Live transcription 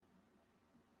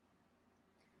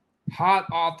Hot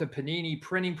off the Panini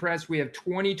printing press, we have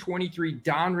 2023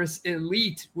 Donruss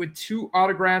Elite with 2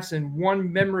 autographs and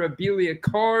 1 memorabilia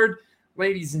card.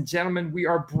 Ladies and gentlemen, we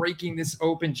are breaking this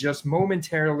open just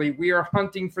momentarily. We are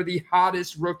hunting for the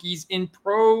hottest rookies in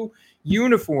pro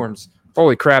uniforms.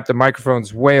 Holy crap, the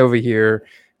microphone's way over here.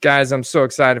 Guys, I'm so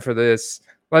excited for this.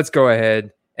 Let's go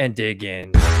ahead and dig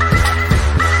in.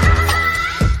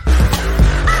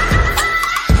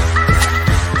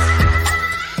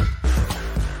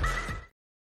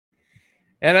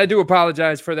 And I do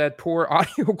apologize for that poor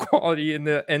audio quality in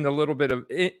the little bit of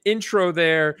intro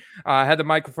there. I had the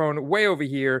microphone way over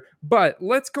here. But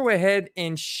let's go ahead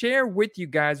and share with you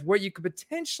guys what you could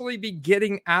potentially be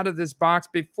getting out of this box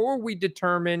before we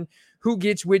determine who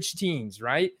gets which teams,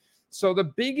 right? So the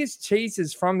biggest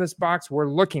chases from this box we're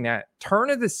looking at,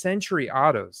 turn of the century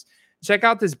autos. Check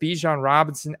out this Bijan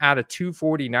Robinson out of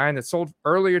 249 that sold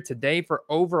earlier today for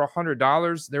over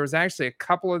 $100. There was actually a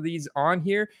couple of these on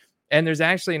here. And there's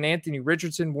actually an Anthony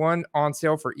Richardson one on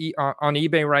sale for on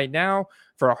eBay right now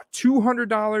for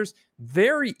 $200.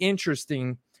 Very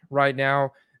interesting right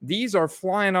now. These are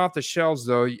flying off the shelves,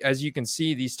 though. As you can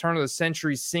see, these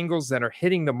turn-of-the-century singles that are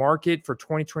hitting the market for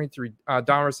 2023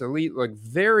 Donruss Elite look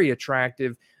very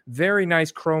attractive. Very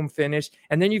nice chrome finish.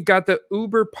 And then you've got the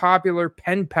uber popular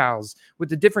pen pals with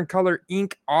the different color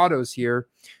ink autos here.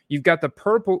 You've got the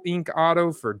purple ink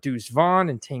auto for Deuce Vaughn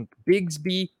and Tank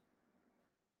Bigsby,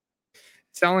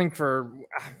 selling for,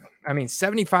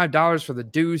 $75 for the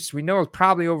Deuce. We know it's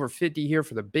probably over $50 here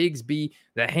for the Bigsby,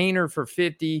 the Hayner for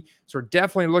 $50. So we're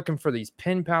definitely looking for these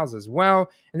pen pals as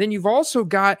well. And then you've also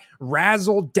got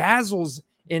Razzle Dazzles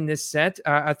in this set.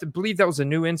 I believe that was a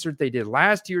new insert they did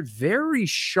last year. Very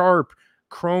sharp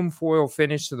chrome foil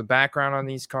finish to the background on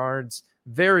these cards.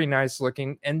 Very nice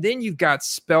looking. And then you've got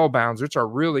Spellbounds, which are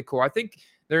really cool. I think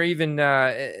they're even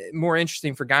more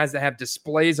interesting for guys that have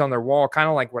displays on their wall, kind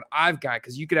of like what I've got,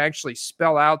 because you could actually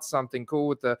spell out something cool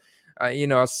with the,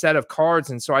 a set of cards.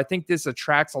 And so I think this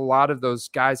attracts a lot of those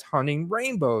guys hunting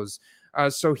rainbows.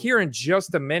 So here in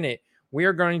just a minute, we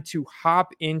are going to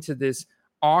hop into this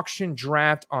auction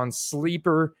draft on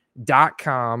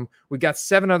sleeper.com. We got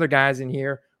 7 other guys in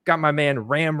here. Got my man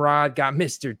Ramrod, got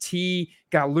Mr. T,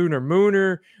 got Lunar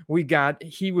Mooner. We got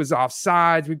He Was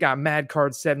Offsides. We got Mad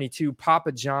Card 72,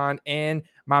 Papa John, and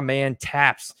my man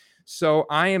Taps. So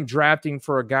I am drafting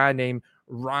for a guy named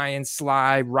Rye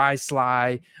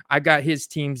Sly. I got his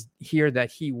teams here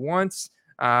that he wants.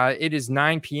 It is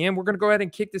 9 p.m. We're going to go ahead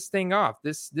and kick this thing off.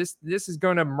 This is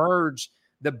going to merge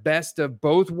the best of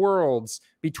both worlds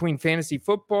between fantasy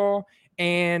football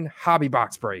and hobby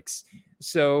box breaks.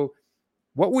 So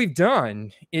what we've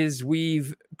done is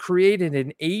we've created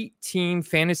an 8-team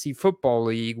fantasy football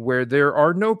league where there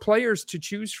are no players to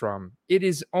choose from. It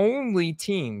is only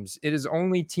teams. It is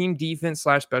only team defense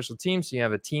 / special teams. So you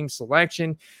have a team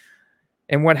selection.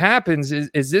 And what happens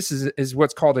is this is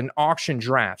what's called an auction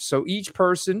draft. So each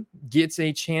person gets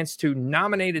a chance to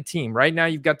nominate a team. Right now,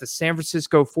 you've got the San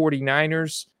Francisco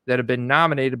 49ers that have been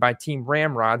nominated by Team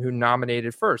Ramrod, who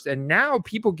nominated first. And now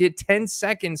people get 10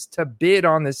 seconds to bid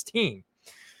on this team.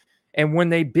 And when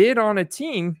they bid on a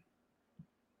team,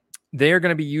 they're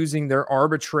going to be using their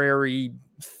arbitrary,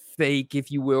 fake,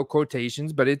 if you will,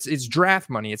 quotations, but it's draft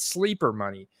money, it's sleeper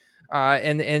money.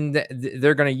 And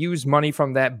they're going to use money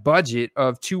from that budget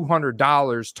of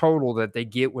 $200 total that they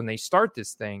get when they start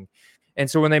this thing. And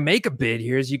so when they make a bid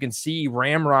here, as you can see,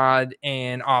 Ramrod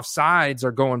and Offsides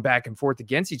are going back and forth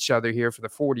against each other here for the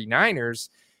 49ers.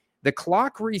 The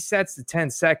clock resets to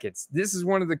 10 seconds. This is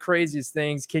one of the craziest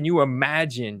things. Can you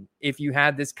imagine if you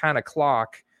had this kind of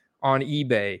clock on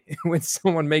eBay? When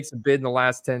someone makes a bid in the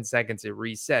last 10 seconds, it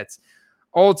resets.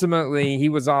 Ultimately, He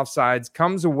Was Offsides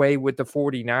comes away with the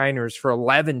 49ers for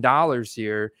 $11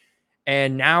 here.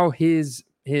 And now his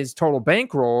total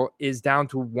bankroll is down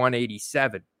to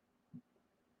 $187.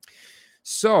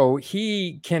 So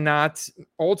he cannot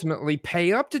ultimately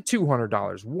pay up to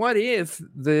 $200. What if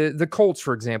the Colts,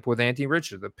 for example, with Anthony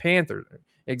Richardson, the Panthers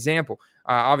example,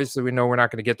 obviously we know we're not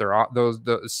going to get the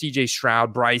CJ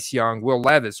Stroud, Bryce Young, Will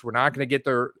Levis. We're not going to get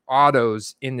their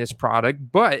autos in this product,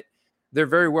 but there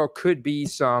very well could be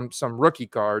some rookie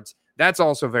cards. That's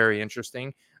also very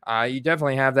interesting. You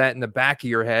definitely have that in the back of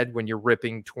your head when you're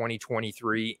ripping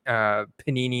 2023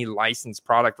 Panini licensed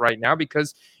product right now,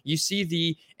 because you see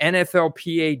the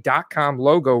NFLPA.com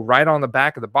logo right on the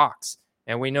back of the box.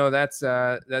 And we know that's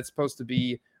supposed to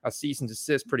be a cease and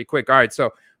desist pretty quick. All right, so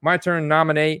my turn to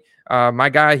nominate. My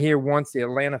guy here wants the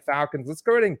Atlanta Falcons. Let's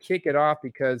go ahead and kick it off,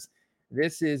 because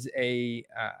this is a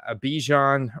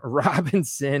Bijan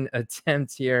Robinson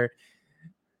attempt here.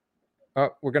 Oh,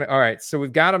 we're gonna. All right, so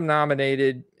we've got him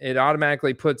nominated. It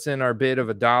automatically puts in our bid of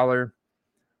 $1.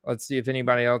 Let's see if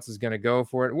anybody else is gonna go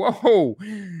for it. Whoa,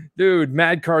 dude!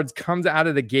 Mad Cards comes out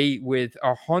of the gate with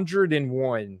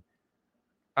 101.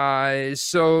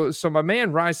 So my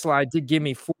man Slide did give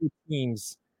me 4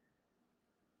 teams.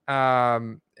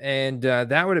 And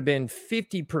that would have been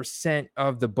 50%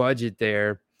 of the budget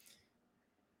there.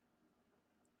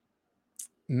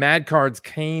 Mad Cards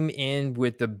came in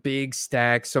with the big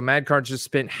stack. So Mad Cards just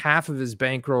spent half of his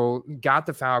bankroll, got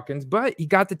the Falcons, but he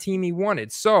got the team he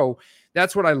wanted. So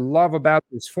that's what I love about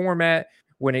this format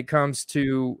when it comes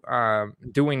to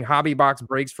doing hobby box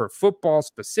breaks for football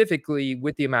specifically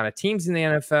with the amount of teams in the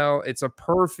NFL. It's a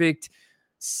perfect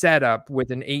setup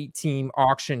with an 8-team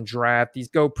auction draft. These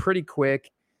go pretty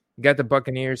quick. You got the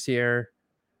Buccaneers here.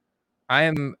 I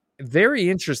am very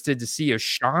interested to see if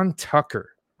Sean Tucker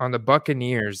on the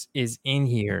Buccaneers is in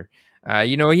here.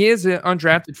 He is an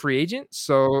undrafted free agent,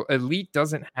 so Elite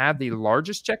doesn't have the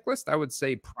largest checklist. I would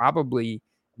say probably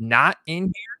not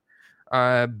in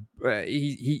here.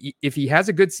 If he has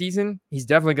a good season, he's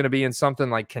definitely going to be in something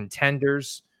like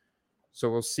contenders. So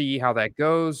we'll see how that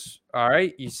goes. All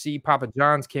right, you see Papa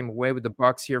John's came away with the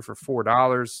Bucks here for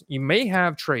 $4. You may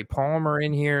have Trey Palmer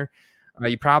in here.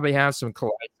 You probably have some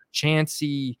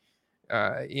Chansey.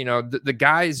 The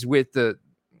guys with the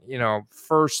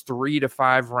first 3 to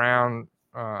 5 round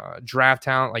draft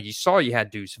talent. Like you saw, you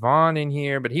had Deuce Vaughn in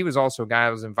here, but he was also a guy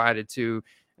that was invited to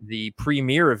the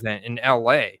premier event in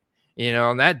LA.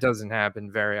 And that doesn't happen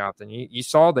very often. You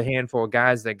saw the handful of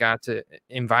guys that got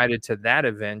invited to that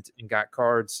event and got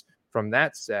cards from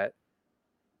that set.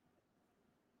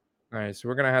 All right, so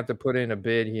we're going to have to put in a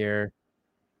bid here.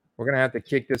 We're going to have to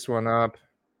kick this one up.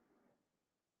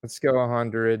 Let's go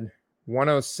 100,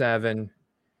 107.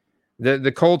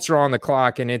 The Colts are on the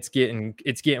clock and it's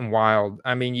getting wild.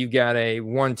 I mean, you've got a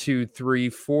 1, 2, 3,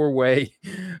 4-way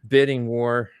bidding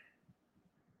war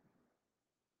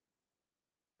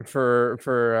for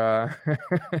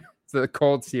the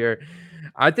Colts here.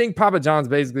 I think Papa John's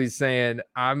basically saying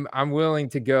I'm willing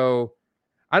to go.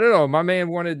 I don't know. My man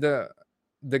wanted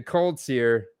the Colts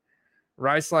here.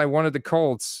 Ricelai wanted the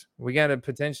Colts. We got to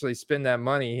potentially spend that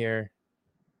money here.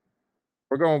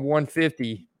 We're going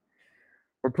 150.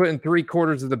 We're putting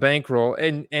 3/4 of the bankroll,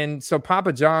 and so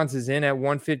Papa John's is in at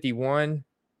 151.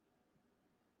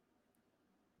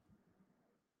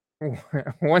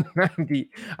 190.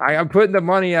 I'm putting the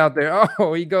money out there.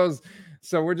 Oh, he goes.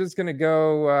 So we're just gonna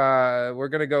go. We're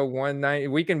gonna go 190.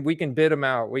 We can bid him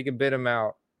out. We can bid him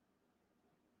out.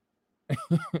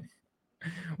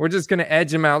 We're just gonna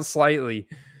edge him out slightly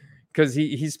because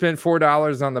he spent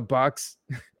 $4 on the Bucks.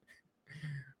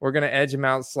 We're gonna edge him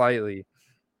out slightly.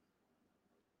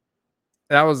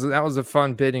 That was a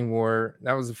fun bidding war.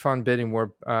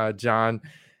 John.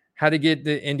 How to get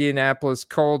the Indianapolis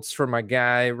Colts for my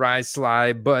guy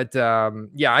Ricelai, but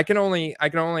I can only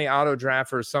auto draft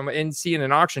for some. And see, in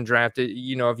an auction draft,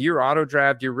 if you're auto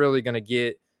draft, you're really going to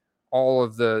get all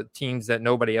of the teams that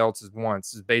nobody else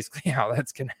wants. Is basically how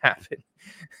that's going to happen.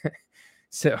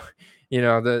 So,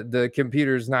 the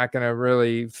computer is not going to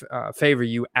really favor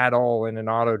you at all in an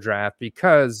auto draft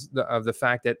because of the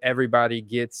fact that everybody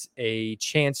gets a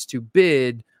chance to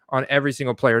bid on every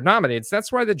single player nominated. So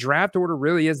that's why the draft order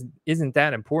really isn't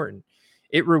that important.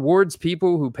 It rewards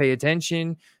people who pay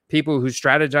attention, people who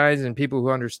strategize, and people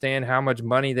who understand how much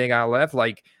money they got left.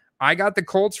 Like I got the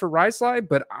Colts for Ricelai,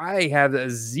 but I have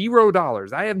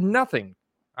 $0. I have nothing.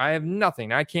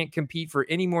 I can't compete for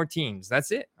any more teams.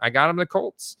 That's it. I got him the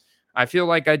Colts. I feel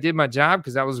like I did my job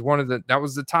because that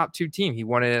was the top 2 team. He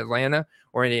wanted Atlanta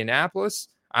or Indianapolis.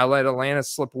 I let Atlanta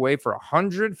slip away for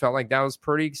 100. Felt like that was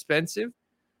pretty expensive.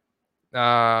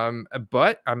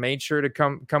 But I made sure to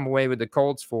come away with the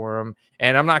Colts for him.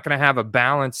 And I'm not going to have a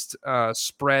balanced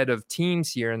spread of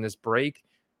teams here in this break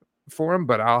for him,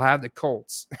 but I'll have the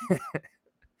Colts.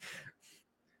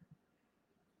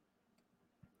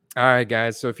 All right,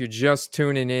 guys. So if you're just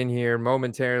tuning in here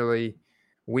momentarily,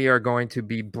 we are going to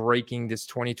be breaking this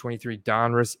 2023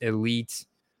 Donruss Elite.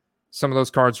 Some of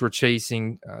those cards we're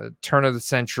chasing, Turn of the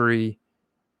Century,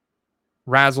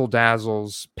 Razzle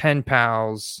Dazzles, Pen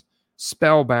Pals,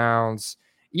 Spellbounds,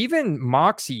 even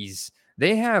Moxies.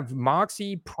 They have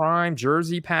Moxie Prime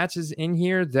jersey patches in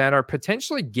here that are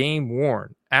potentially game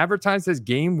worn, advertised as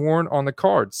game worn on the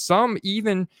card. Some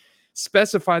even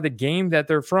specify the game that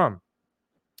they're from.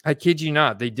 I kid you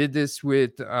not. They did this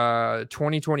with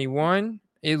 2021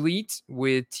 Elite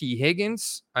with T.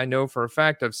 Higgins. I know for a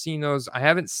fact I've seen those. I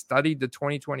haven't studied the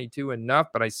 2022 enough,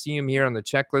 but I see them here on the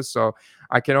checklist. So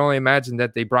I can only imagine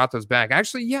that they brought those back.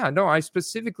 Actually, I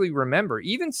specifically remember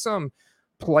even some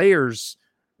players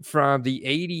from the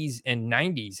 80s and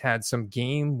 90s had some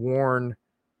game worn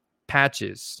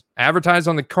patches advertised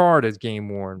on the card as game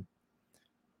worn.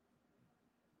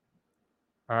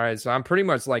 All right, so I'm pretty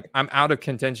much like I'm out of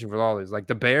contention with all these. Like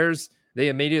the Bears, they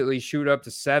immediately shoot up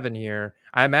to 7 here.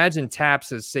 I imagine Taps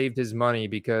has saved his money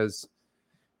because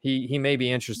he may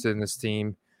be interested in this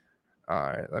team. All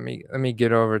right, let me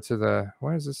get over to the.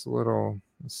 Why is this a little?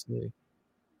 Let's see.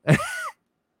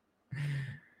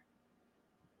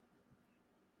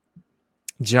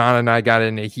 John and I got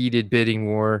in a heated bidding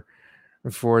war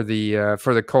for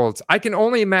the Colts. I can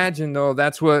only imagine though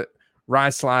that's what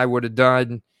Sly would have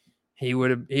done. He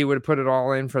would have put it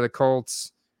all in for the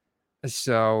Colts.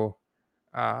 So,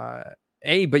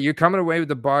 hey, but you're coming away with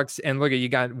the Bucks, and look at you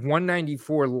got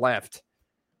 194 left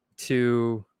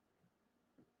to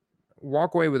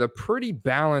walk away with a pretty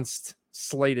balanced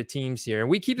slate of teams here. And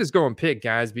we keep this going pick,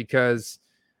 guys, because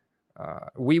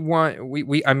we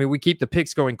keep the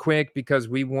picks going quick because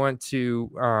we want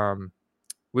to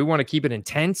keep it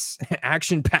intense,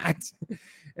 action packed,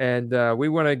 and we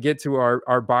want to get to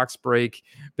our box break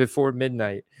before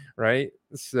midnight, right?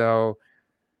 So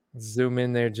zoom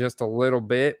in there just a little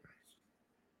bit.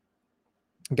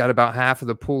 Got about half of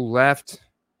the pool left.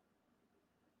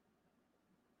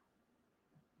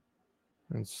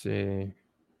 Let's see.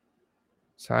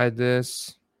 Let's hide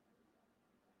this.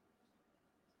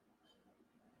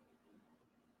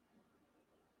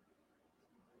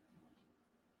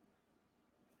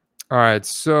 All right,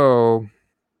 so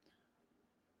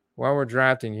while we're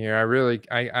drafting here, I really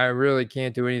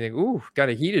can't do anything. Ooh, got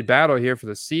a heated battle here for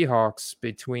the Seahawks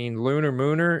between Lunar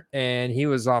Mooner and he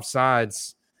was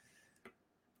offsides.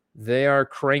 They are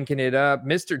cranking it up.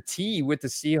 Mr. T with the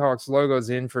Seahawks logos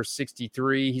in for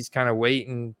 63. He's kind of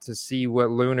waiting to see what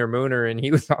Lunar Mooner and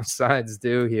he was offsides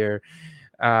do here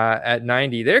at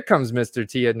 90. There comes Mr.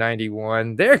 T at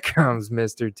 91. There comes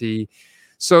Mr. T.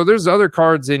 So there's other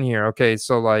cards in here. Okay,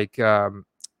 so like and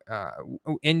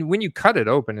when you cut it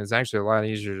open, it's actually a lot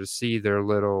easier to see their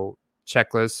little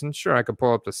checklist. And sure, I could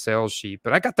pull up the sales sheet,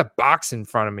 but I got the box in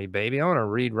front of me, baby. I want to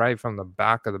read right from the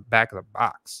back of the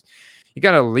box. You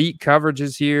got elite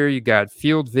coverages here. You got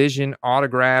field vision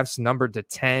autographs numbered to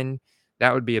 10.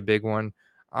 That would be a big one.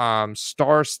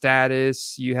 Star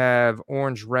status. You have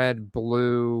orange, red,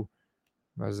 blue.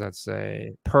 What does that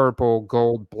say? Purple,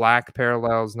 gold, black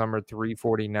parallels numbered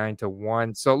 349 to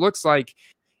 1. So it looks like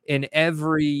in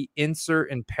every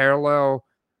insert and parallel,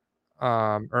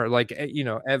 or like,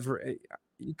 every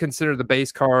you consider the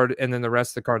base card and then the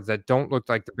rest of the cards that don't look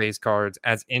like the base cards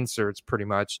as inserts pretty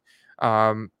much.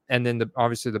 And then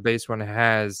obviously the base one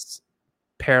has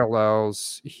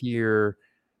parallels here,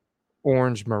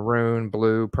 orange, maroon,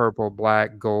 blue, purple,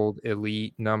 black, gold,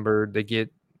 elite, numbered. They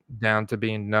get down to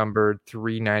being numbered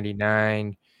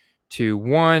 399 to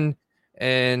 1.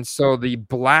 And so the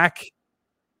black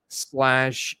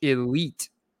 / elite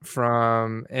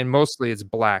and mostly it's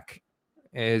black,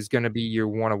 is going to be your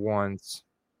 1-of-1s.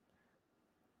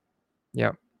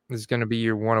 Yep. This is going to be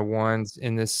your 1-of-1s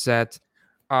in this set.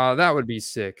 That would be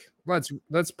sick. Let's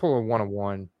pull a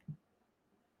 1-of-1.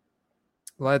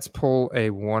 Let's pull a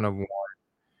 1-of-1.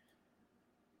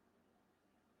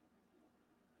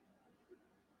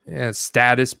 Yeah,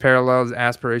 status parallels,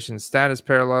 aspiration status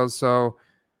parallels. So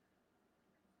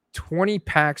 20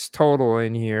 packs total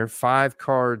in here, 5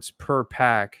 cards per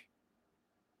pack.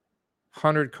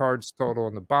 100 cards total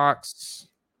in the box.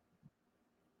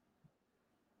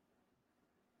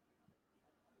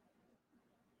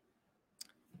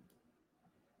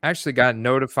 Actually got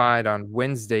notified on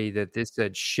Wednesday that this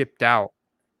had shipped out,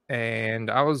 and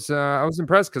I was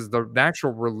impressed because the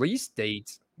actual release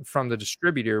date from the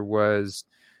distributor was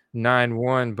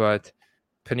 9/1, but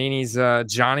Panini's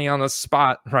Johnny on the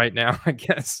spot right now, I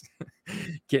guess,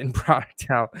 getting product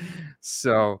out.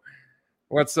 So,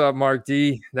 what's up, Mark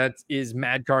D? That is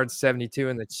MadCard72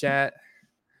 in the chat.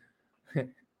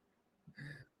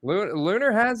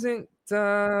 Lunar hasn't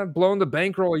blown the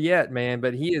bankroll yet, man,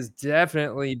 but he has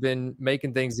definitely been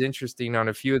making things interesting on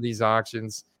a few of these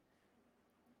auctions.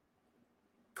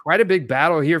 Quite a big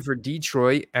battle here for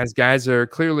Detroit as guys are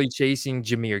clearly chasing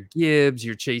Jahmyr Gibbs.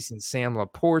 You're chasing Sam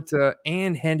Laporta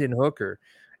and Hendon Hooker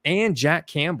and Jack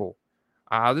Campbell.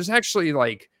 There's actually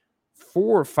like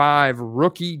 4 or 5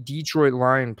 rookie Detroit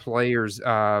Lion players.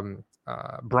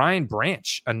 Brian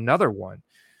Branch, another one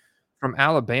from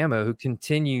Alabama, who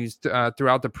continues to,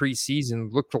 throughout the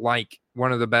preseason, looked like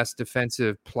one of the best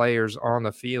defensive players on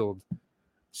the field.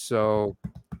 So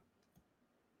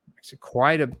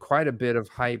quite a bit of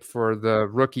hype for the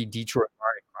rookie Detroit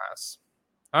Lion class.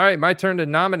 All right, my turn to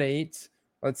nominate.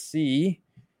 Let's see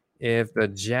if the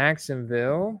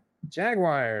Jacksonville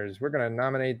Jaguars. We're going to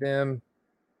nominate them.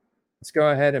 Let's go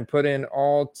ahead and put in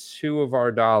all two of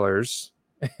our dollars.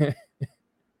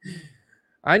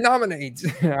 I nominate.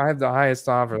 I have the highest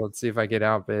offer. Let's see if I get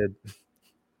outbid.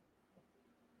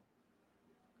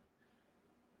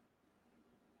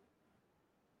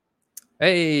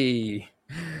 Hey,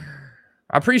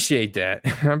 I appreciate that.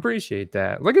 I appreciate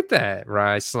that. Look at that,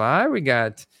 Rye Sly. We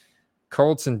got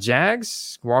Colts and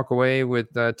Jags. Walk away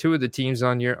with two of the teams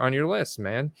on your list,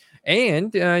 man.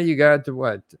 And you got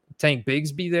what? Tank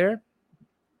Bigsby there.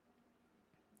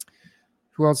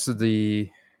 Who else did the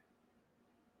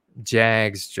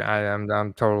Jags?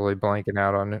 I'm totally blanking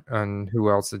out on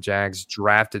who else the Jags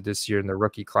drafted this year in the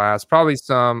rookie class. Probably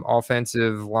some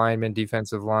offensive linemen,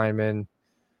 defensive linemen.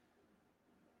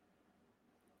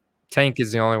 Tank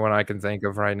is the only one I can think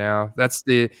of right now. That's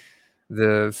the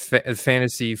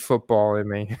fantasy football in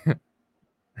me.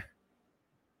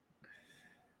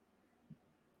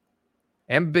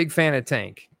 I'm a big fan of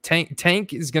Tank.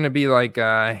 Tank is going to be like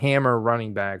a hammer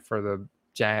running back for the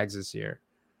Jags this year.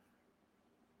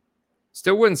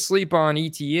 Still wouldn't sleep on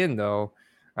ETN though.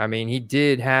 I mean, he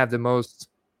did have the most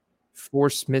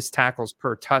forced missed tackles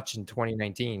per touch in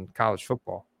 2019 college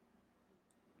football.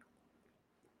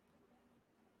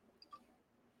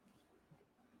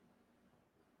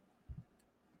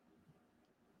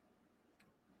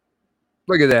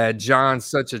 Look at that. John's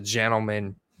such a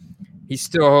gentleman. He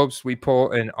still hopes we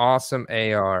pull an awesome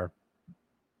AR.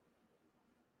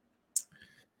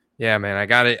 Yeah, man. I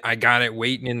got it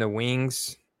waiting in the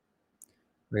wings.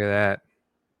 Look at that.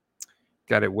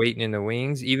 Got it waiting in the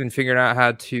wings. Even figured out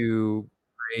how to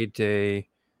create a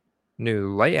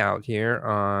new layout here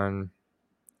on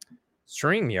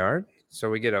StreamYard. So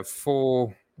we get a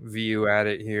full view at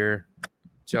it here.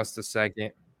 Just a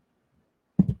second.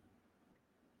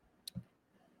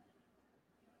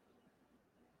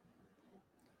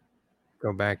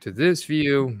 Go back to this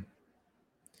view.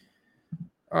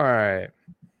 All right.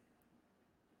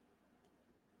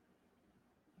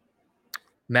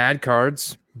 Mad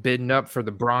Cards bidding up for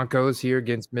the Broncos here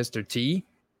against Mr. T.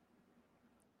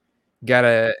 Got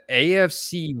a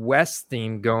AFC West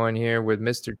theme going here with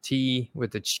Mr. T with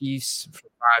the Chiefs for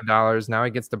 $5. Now he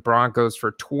gets the Broncos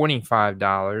for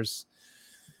 $25.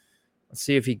 Let's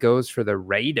see if he goes for the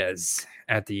Raiders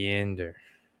at the end or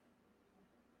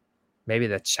maybe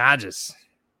the Chargers.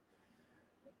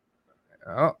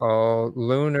 Uh-oh.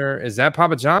 Lunar. Is that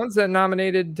Papa John's that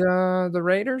nominated the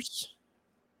Raiders?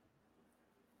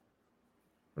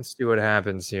 Let's see what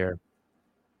happens here.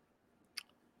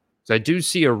 So I do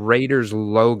see a Raiders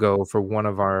logo for one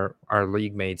of our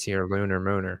league mates here, Lunar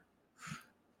Mooner.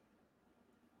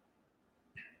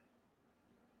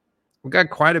 We got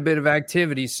quite a bit of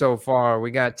activity so far.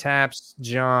 We got Taps,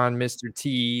 John, Mr.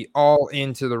 T, all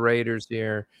into the Raiders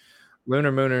here.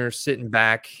 Lunar Mooner sitting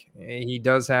back. He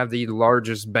does have the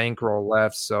largest bankroll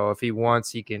left, so if he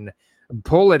wants, he can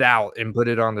pull it out and put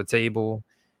it on the table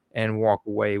and walk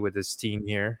away with his team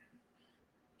here.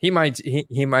 He might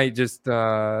just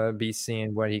be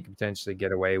seeing what he could potentially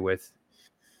get away with.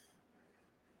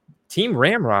 Team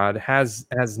Ramrod has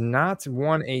not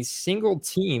won a single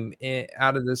team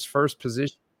out of this first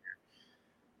position.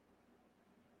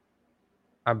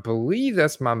 I believe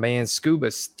that's my man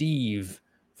Scuba Steve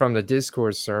from the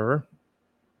Discord server.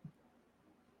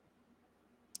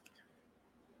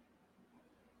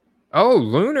 Oh,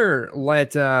 Lunar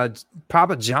let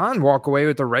Papa John walk away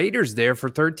with the Raiders there for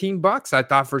 $13. I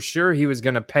thought for sure he was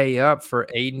going to pay up for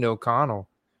Aiden O'Connell.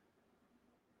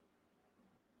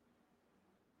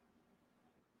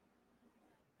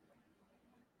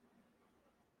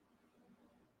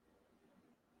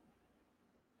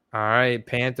 All right,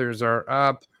 Panthers are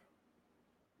up.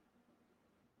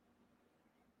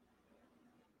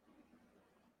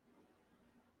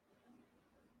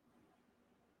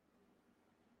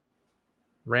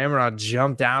 Ramrod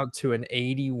jumped out to an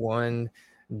 $81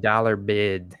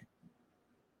 bid.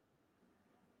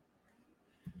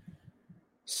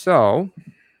 So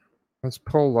let's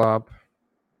pull up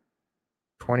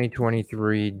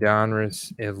 2023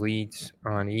 Donruss Elite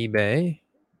on eBay.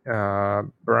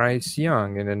 Bryce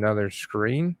Young in another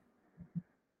screen.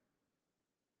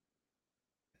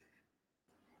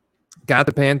 Got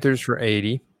the Panthers for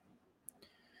 80.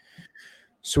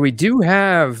 So we do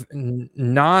have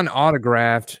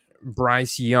non-autographed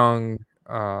Bryce Young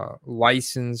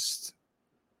licensed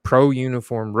pro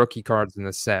uniform rookie cards in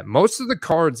the set. Most of the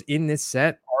cards in this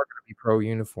set are going to be pro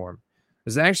uniform.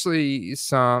 There's actually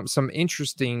some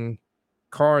interesting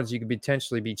cards you could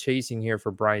potentially be chasing here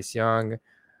for Bryce Young.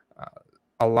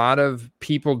 A lot of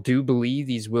people do believe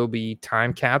these will be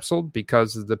time capsuled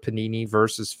because of the Panini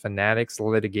versus Fanatics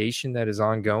litigation that is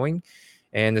ongoing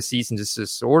and the cease and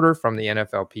desist order from the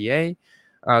NFLPA.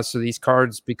 So these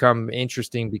cards become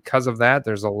interesting because of that.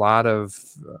 There's a lot of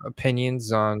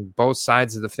opinions on both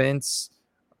sides of the fence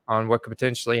on what could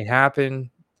potentially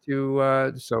happen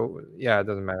to. So yeah, it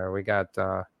doesn't matter. We got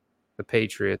the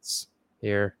Patriots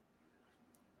here.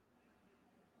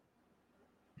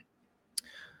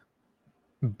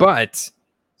 But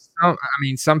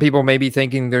some people may be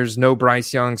thinking there's no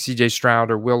Bryce Young, CJ Stroud,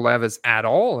 or Will Levis at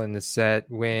all in the set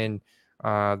when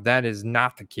that is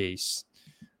not the case.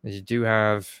 You do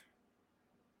have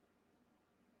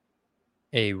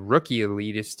a rookie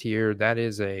elitist here. That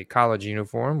is a college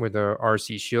uniform with a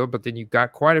RC shield, but then you've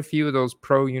got quite a few of those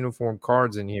pro uniform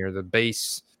cards in here, the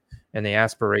base and the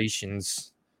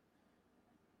aspirations.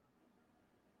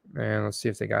 And let's see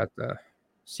if they got the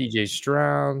CJ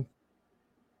Stroud.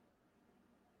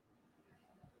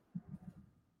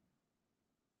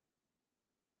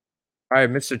 All right,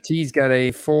 Mr. T's got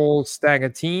a full stack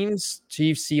of teams: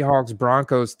 Chiefs, Seahawks,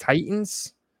 Broncos,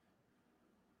 Titans.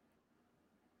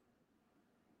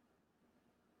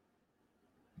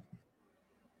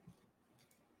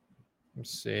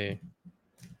 Let's see.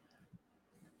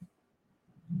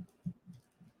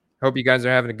 Hope you guys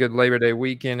are having a good Labor Day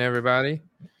weekend, everybody.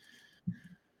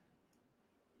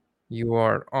 You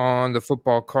are on the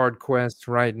football card quest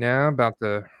right now, about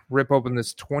to rip open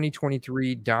this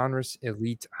 2023 Donruss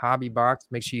Elite Hobby Box.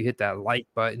 Make sure you hit that like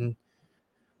button.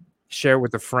 Share it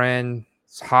with a friend.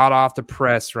 It's hot off the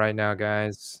press right now,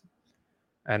 guys.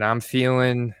 And I'm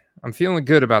feeling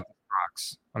good about the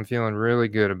box. I'm feeling really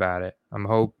good about it.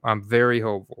 I'm very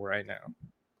hopeful right now.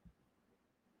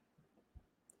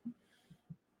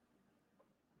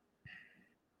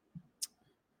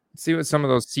 Let's see what some of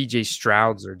those CJ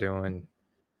Strouds are doing.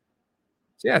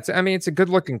 Yeah, it's a good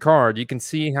looking card. You can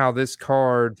see how this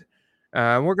card.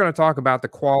 We're going to talk about the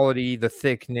quality, the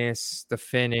thickness, the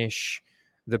finish,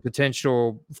 the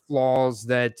potential flaws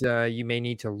that you may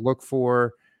need to look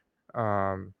for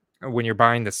when you're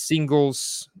buying the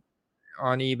singles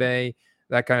on eBay,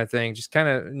 that kind of thing. Just kind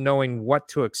of knowing what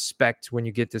to expect when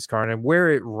you get this card and where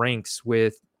it ranks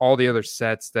with all the other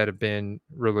sets that have been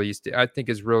released, I think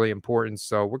is really important.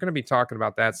 So we're going to be talking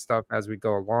about that stuff as we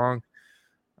go along.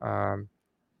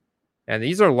 And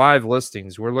these are live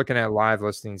listings. We're looking at live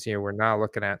listings here. We're not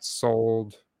looking at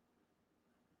sold.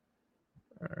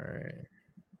 All right.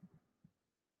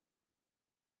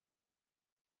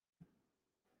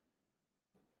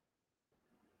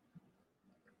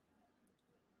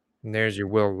 And there's your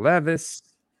Will Levis.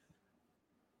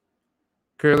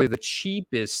 Clearly the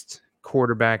cheapest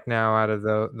quarterback now out of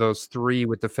those three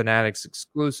with the Fanatics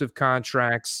exclusive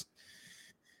contracts.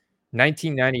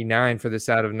 $19.99 for this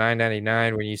out of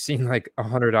 $9.99 when you've seen like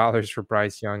 $100 for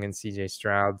Bryce Young and CJ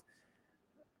Stroud.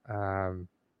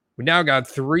 We now got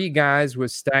three guys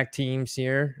with stacked teams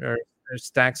here, or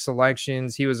stacked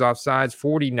selections. He was offsides.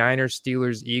 49ers,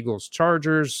 Steelers, Eagles,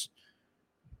 Chargers.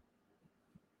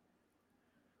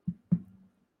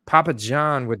 Papa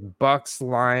John with Bucks,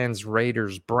 Lions,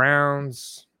 Raiders,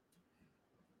 Browns.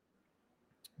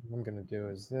 What I'm going to do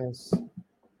is this.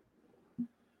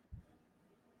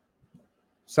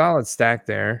 Solid stack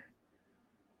there.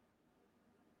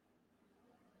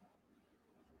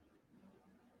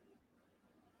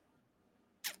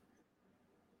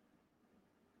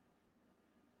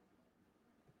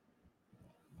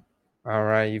 All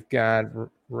right, you've got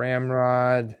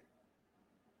Ramrod.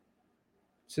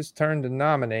 It's his turn to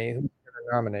nominate. Who's going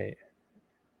to nominate?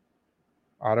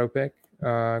 Auto pick.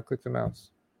 Click the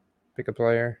mouse. Pick a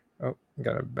player. Oh,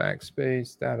 got a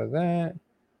backspace out of that.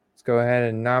 Let's go ahead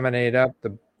and nominate up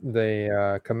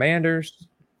the Commanders.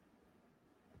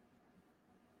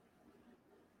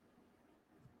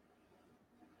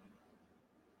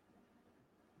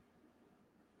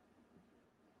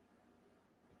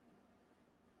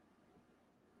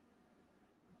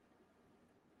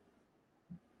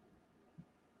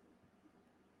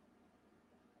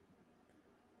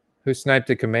 Who sniped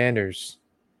the Commanders?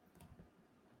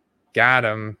 Got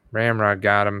him. Ramrod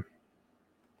got him.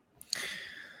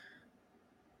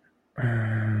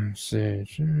 See.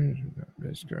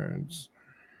 Base cards.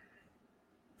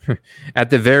 At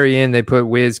the very end, they put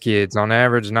Whiz Kids. On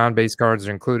average, non-base cards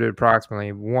are included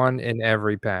approximately one in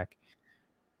every pack.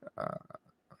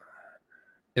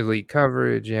 Elite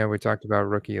coverage. Yeah, we talked about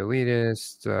rookie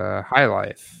elitist. High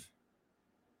Life.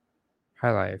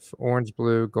 High Life. Orange,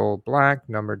 blue, gold, black.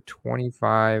 Numbered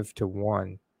 25 to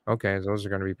 1. Okay, those are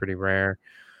going to be pretty rare.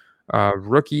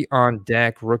 Rookie on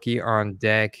deck.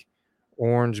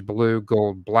 orange, blue,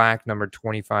 gold, black, number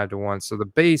 25-1. So the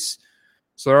base,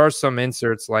 so there are some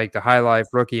inserts like the High Life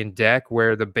Rookie and Deck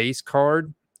where the base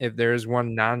card, if there is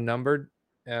one non-numbered,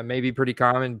 may be pretty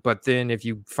common. But then if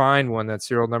you find one that's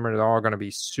serial numbered, they're all going to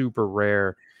be super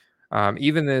rare.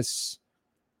 Even this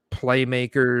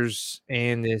Playmakers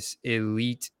and this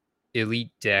Elite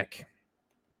deck,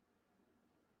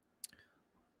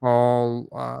 all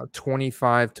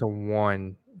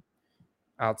 25-1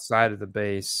 outside of the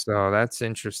base. So that's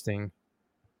interesting.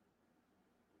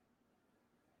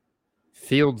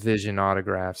 Field Vision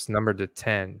autographs, numbered to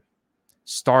 10.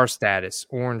 Star status,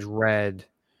 orange, red,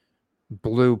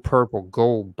 blue, purple,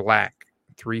 gold, black,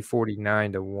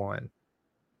 349-1.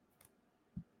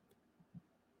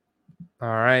 All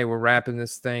right, we're wrapping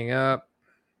this thing up.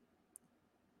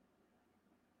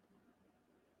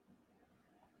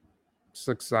 This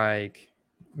looks like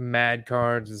Mad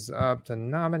Cards is up to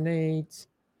nominate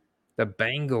the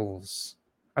Bengals.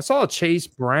 I saw a Chase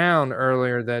Brown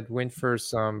earlier that went for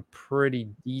some pretty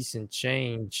decent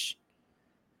change.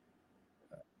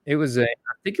 I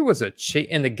think it was a Chase,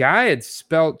 and the guy had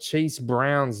spelled Chase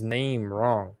Brown's name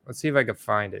wrong. Let's see if I can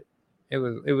find it. It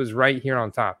was right here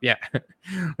on top. Yeah. Look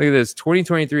at this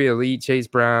 2023 Elite Chase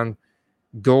Brown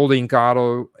Gold Ink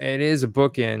Auto. It is a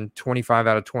bookend, 25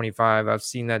 out of 25. I've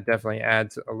seen that definitely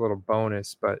adds a little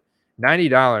bonus, but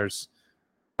 $90.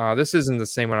 This isn't the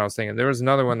same one I was thinking. There was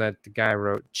another one that the guy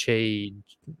wrote Chade,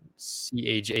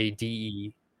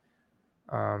 Chade.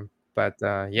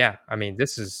 Yeah, I mean,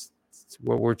 this is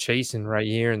what we're chasing right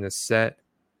here in this set.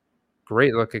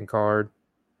 Great looking card,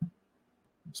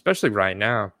 especially right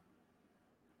now.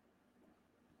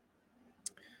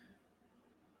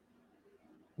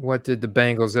 What did the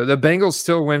Bengals do? The Bengals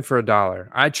still win for $1.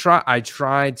 I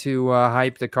tried to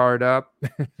hype the card up.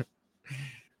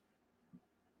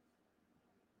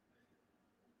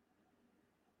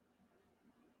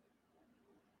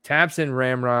 Taps and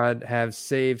Ramrod have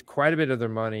saved quite a bit of their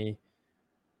money.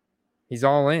 He's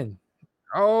all in.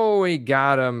 Oh, he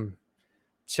got him.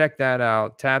 Check that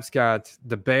out. Taps got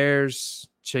the Bears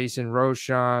chasing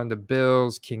Roshan, the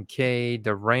Bills, Kincaid,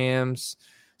 the Rams,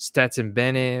 Stetson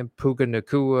Bennett, Puka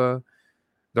Nakua,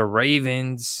 the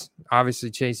Ravens,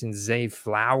 obviously chasing Zay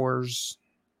Flowers.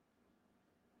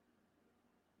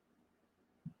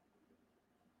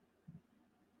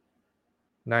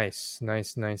 Nice.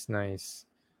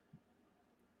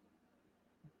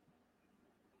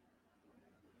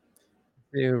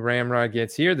 Ramrod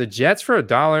gets here. The Jets for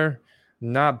 $1.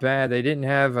 Not bad. They didn't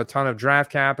have a ton of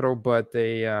draft capital, but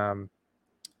they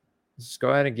let's go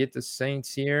ahead and get the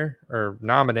Saints here, or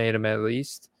nominate them at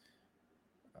least.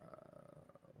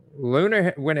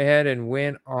 Lunar went ahead and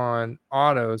went on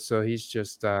auto, so he's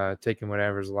just taking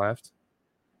whatever's left.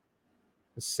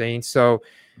 The Saints. So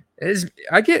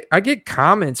I get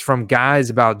comments from guys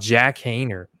about Jack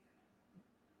Hayner.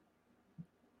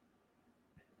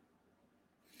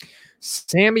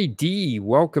 Sammy D,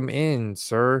 welcome in,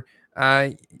 sir.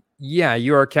 Yeah,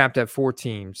 you are capped at 4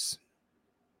 teams.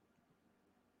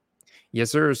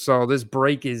 Yes, sir. So this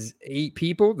break is 8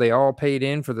 people. They all paid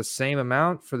in for the same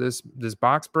amount for this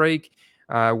box break,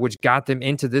 which got them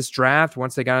into this draft.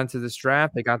 Once they got into this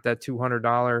draft, they got that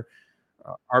 $200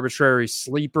 arbitrary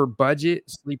sleeper budget,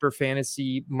 sleeper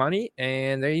fantasy money,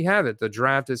 and there you have it. The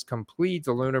draft is complete.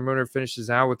 The Lunar Mooner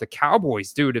finishes out with the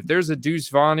Cowboys. Dude, if there's a Deuce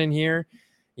Vaughn in here,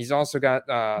 he's also got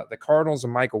the Cardinals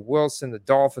and Michael Wilson, the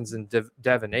Dolphins and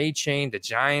Devin A-Chain. The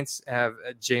Giants have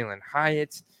Jalen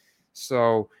Hyatt.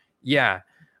 So, yeah,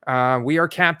 we are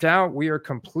capped out. We are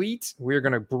complete. We are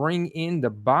going to bring in the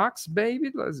box,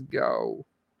 baby. Let's go.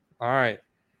 All right.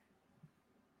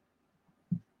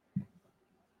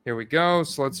 Here we go.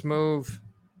 So let's move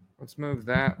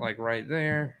that like right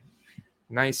there.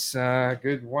 Nice,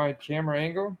 good wide camera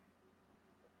angle.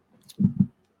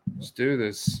 Let's do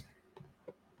this.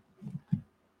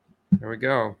 There we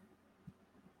go.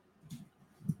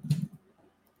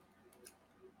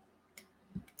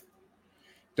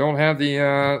 Don't have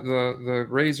the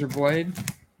razor blade.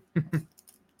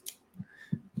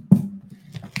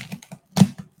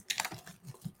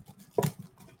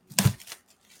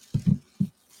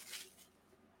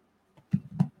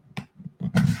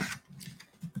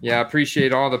 Yeah, I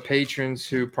appreciate all the patrons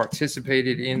who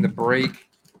participated in the break.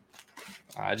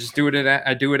 I do it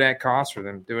at cost for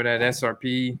them. Do it at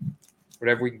SRP,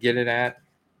 whatever we can get it at.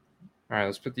 All right,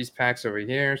 let's put these packs over here.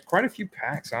 There's quite a few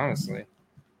packs, honestly.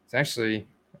 It's actually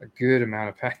a good amount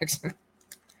of packs.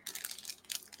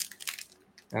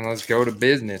 And let's go to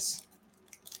business.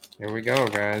 Here we go,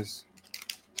 guys.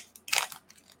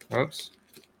 Oops.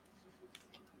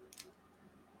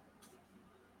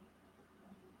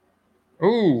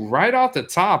 Oh, right off the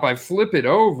top, I flip it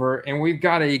over, and we've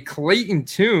got a Clayton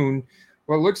Tune,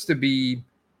 what looks to be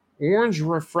orange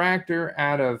refractor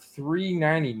out of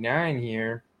 399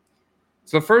 here.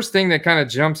 So the first thing that kind of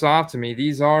jumps off to me,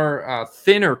 these are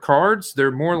thinner cards.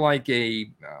 They're more like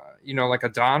like a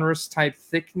Donruss type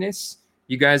thickness.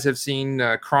 You guys have seen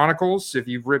Chronicles. If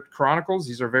you've ripped Chronicles,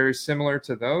 these are very similar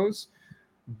to those,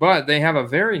 but they have a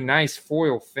very nice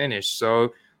foil finish.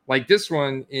 So like this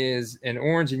one is an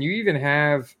orange, and you even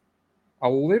have a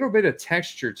little bit of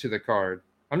texture to the card.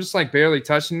 I'm just like barely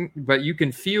touching, but you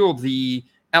can feel the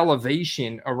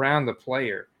elevation around the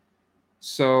player.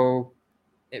 So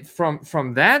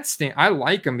from that stand, I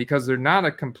like them because they're not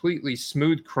a completely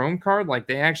smooth chrome card. Like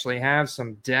they actually have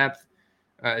some depth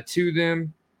to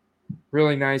them.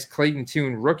 Really nice Clayton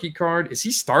Tune rookie card. Is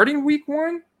he starting week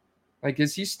 1? Like,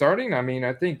 is he starting? I mean,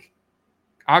 I think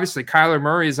obviously Kyler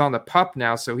Murray is on the pup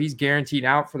now, so he's guaranteed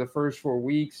out for the first 4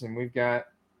 weeks. And we've got,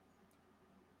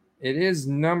 it is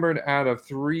numbered out of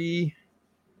 3.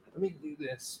 Let me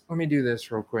do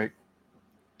this real quick.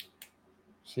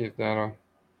 See if that'll.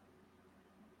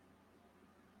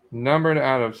 Numbered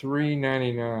out of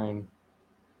 399.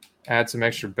 Add some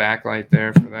extra backlight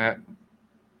there for that.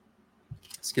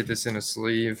 Let's get this in a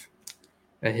sleeve.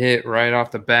 A hit right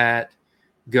off the bat.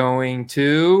 Going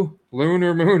to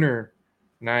Lunar Mooner.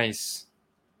 Nice.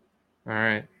 All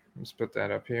right. Let's put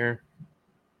that up here.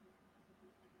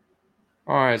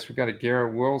 All right. So we got a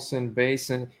Garrett Wilson base.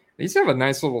 And these have a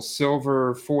nice little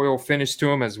silver foil finish to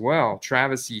them as well.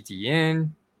 Travis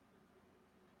Etienne.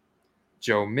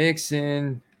 Joe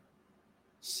Mixon.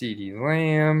 CeeDee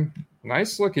Lamb.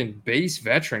 Nice looking base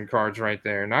veteran cards right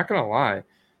there. Not going to lie.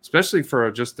 Especially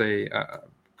for just a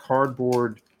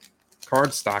cardboard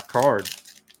cardstock card.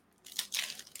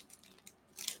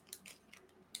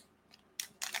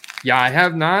 Yeah, I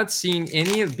have not seen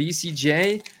any of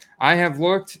BCJ. I have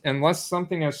looked, unless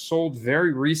something has sold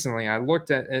very recently. I looked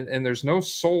at, and there's no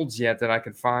solds yet that I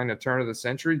could find a turn of the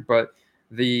century, but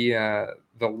the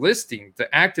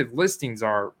active listings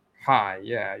are high.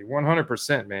 Yeah,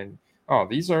 100%, man. Oh,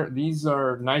 these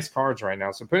are nice cards right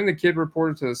now. So putting the kid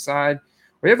reporter to the side,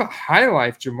 we have a high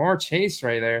life Jamar Chase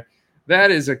right there. That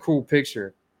is a cool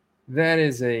picture. That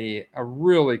is a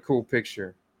really cool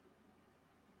picture.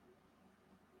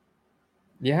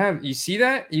 You see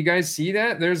that? You guys see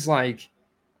that? There's like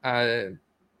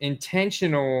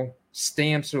intentional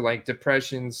stamps or like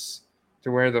depressions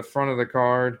to where the front of the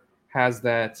card has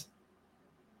that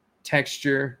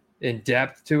texture and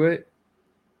depth to it.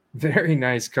 Very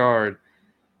nice card.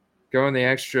 Going the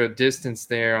extra distance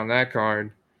there on that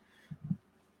card.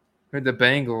 With the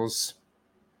Bengals.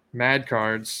 Mad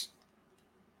cards.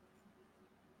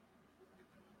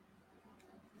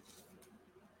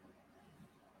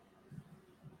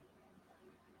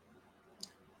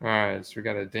 All right, so we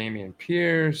got a Dameon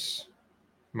Pierce,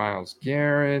 Myles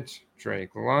Garrett,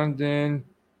 Drake London,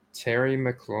 Terry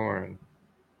McLaurin.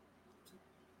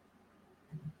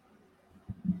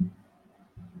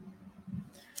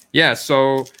 Yeah,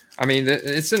 so I mean,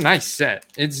 it's a nice set.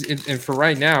 And for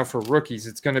right now, for rookies,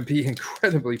 it's going to be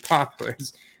incredibly popular.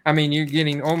 I mean, you're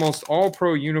getting almost all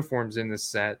pro uniforms in this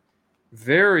set.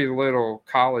 Very little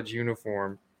college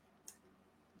uniform.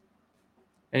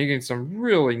 And you're getting some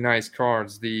really nice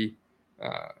cards. The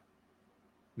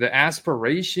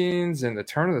aspirations and the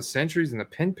turn of the centuries and the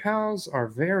pen pals are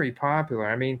very popular.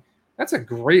 I mean, that's a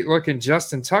great looking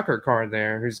Justin Tucker card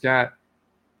there, who's got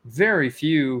very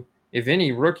few, if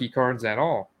any, rookie cards at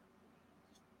all.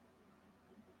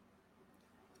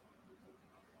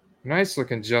 Nice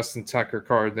looking Justin Tucker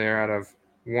card there out of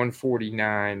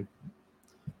 149.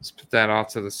 Let's put that off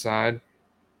to the side.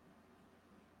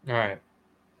 All right.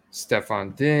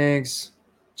 Stephon Diggs,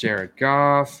 Jared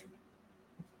Goff,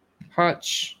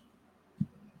 Hutch,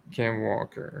 Cam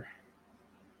Walker.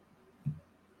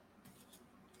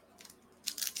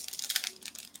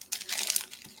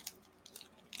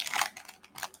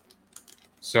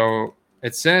 So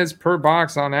it says per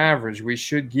box on average, we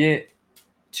should get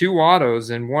 2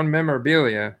 autos and 1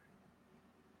 memorabilia.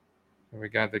 We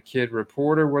got the kid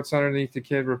reporter. What's underneath the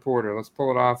kid reporter? Let's pull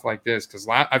it off like this because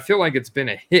I feel like it's been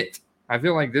a hit. I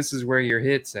feel like this is where your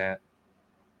hit's at.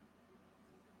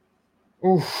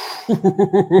 Ooh,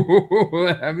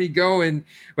 have me going.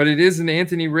 But it is an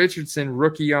Anthony Richardson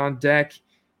rookie on deck.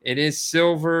 It is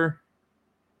silver.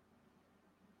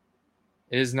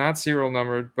 It is not serial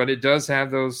numbered, but it does have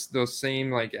those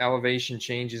same like elevation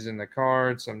changes in the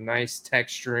card, some nice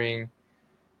texturing.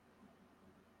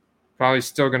 Probably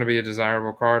still going to be a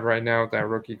desirable card right now with that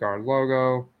rookie card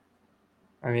logo.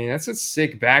 I mean, that's a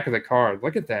sick back of the card.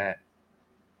 Look at that.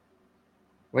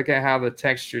 Look at how the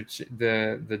texture,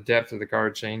 the depth of the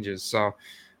card changes. So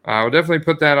we'll definitely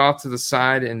put that off to the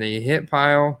side in the hit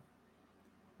pile.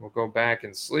 We'll go back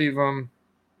and sleeve them.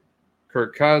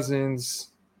 Kirk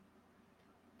Cousins,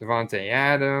 Devontae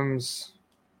Adams,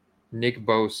 Nick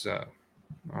Bosa.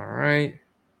 All right.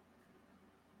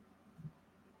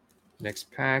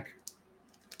 Next pack.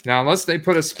 Now, unless they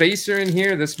put a spacer in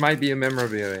here, this might be a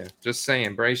memorabilia. Just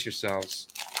saying, brace yourselves.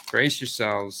 Brace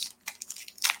yourselves.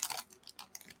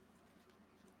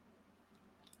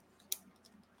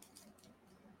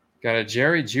 Got a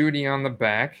Jerry Jeudy on the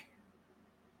back.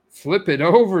 Flip it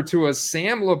over to a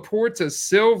Sam Laporta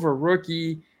silver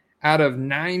rookie out of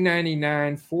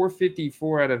 $9.99,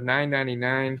 $4.54 out of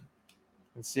 $9.99.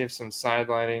 Let's see if some side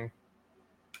lighting.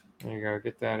 There you go.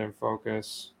 Get that in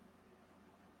focus.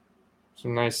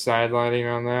 Some nice side lighting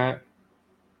on that.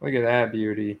 Look at that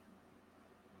beauty.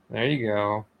 There you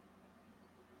go.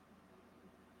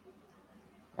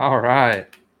 All right.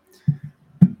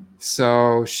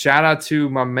 So shout out to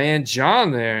my man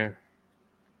John there.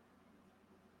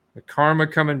 The karma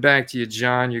coming back to you,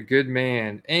 John. You're a good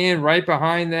man. And right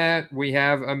behind that, we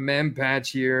have a mem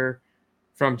patch here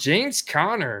from James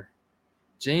Conner.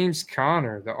 James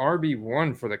Conner, the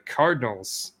RB1 for the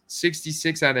Cardinals.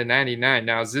 66 out of 99.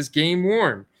 Now, is this game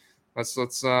worn? Let's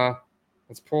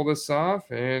pull this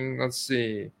off and let's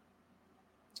see.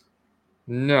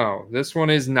 No, this one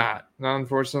is not.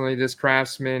 Unfortunately, this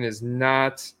Craftsman is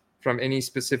not from any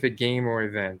specific game or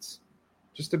event.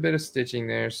 Just a bit of stitching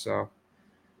there, so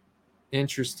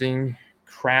interesting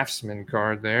Craftsman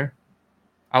card there.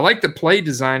 I like the play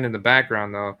design in the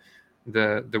background, though.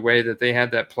 The way that they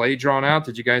had that play drawn out.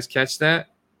 Did you guys catch that?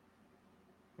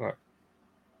 Look.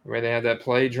 The way they had that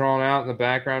play drawn out in the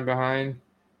background behind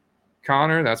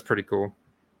Connor. That's pretty cool.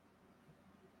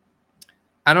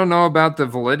 I don't know about the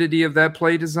validity of that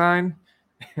play design.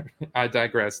 I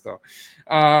digress, though.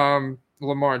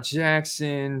 Lamar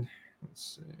Jackson.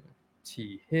 Let's see.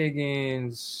 T.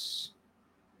 Higgins.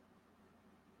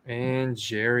 And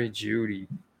Jerry Jeudy.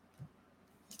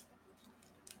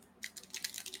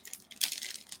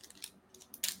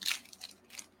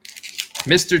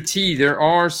 Mr. T, there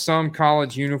are some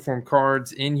college uniform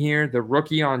cards in here. The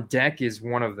rookie on deck is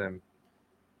one of them.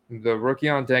 The rookie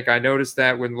on deck, I noticed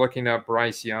that when looking up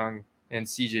Bryce Young and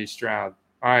CJ Stroud.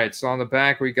 All right, so on the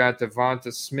back, we got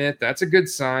Devonta Smith. That's a good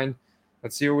sign.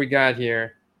 Let's see what we got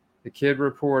here. The kid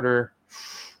reporter.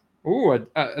 Ooh,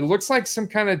 it looks like some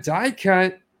kind of die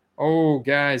cut. Oh,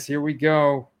 guys, here we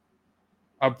go.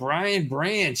 A Brian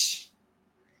Branch.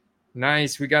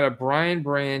 Nice. We got a Brian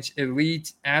Branch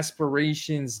Elite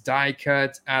Aspirations die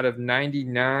cut out of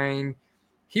 99.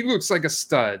 He looks like a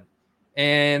stud.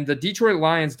 And the Detroit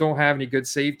Lions don't have any good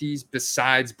safeties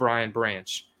besides Brian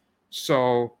Branch.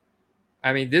 So,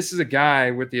 I mean, this is a guy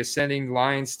with the ascending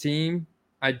Lions team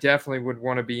I definitely would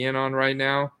want to be in on right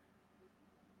now.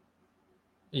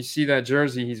 You see that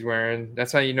jersey he's wearing.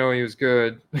 That's how you know he was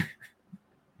good.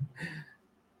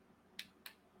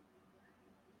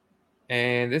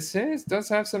 And this does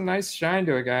have some nice shine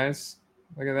to it, guys.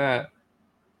 Look at that.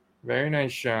 Very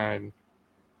nice shine.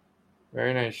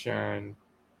 Very nice shine.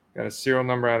 Got a serial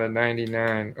number out of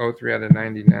 99. 03 out of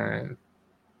 99.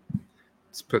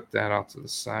 Let's put that off to the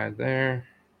side there.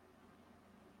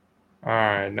 All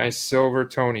right. Nice silver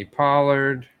Tony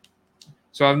Pollard.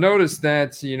 So I've noticed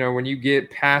that, you know, when you get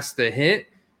past the hit,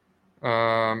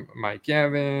 Mike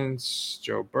Evans,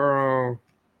 Joe Burrow,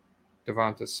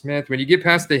 Devonta Smith. When you get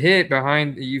past the hit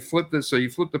behind, you flip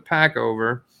the pack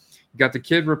over. You got the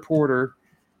kid reporter.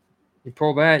 You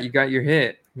pull that, you got your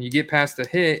hit. When you get past the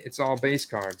hit, it's all base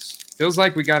cards. Feels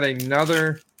like we got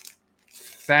another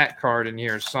fat card in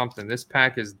here or something. This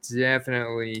pack is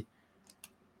definitely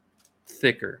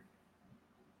thicker.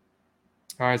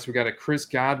 All right, so we got a Chris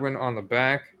Godwin on the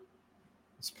back.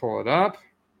 Let's pull it up.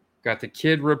 Got the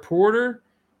kid reporter.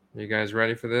 Are you guys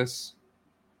ready for this?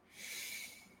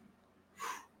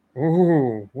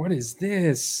 Oh, what is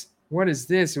this? What is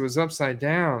this? It was upside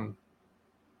down.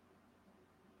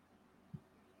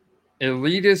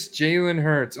 Elitist Jalen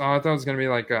Hurts. Oh, I thought it was going to be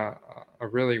like a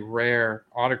really rare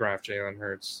autograph Jalen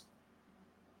Hurts.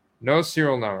 No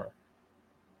serial number.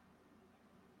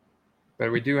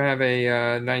 But we do have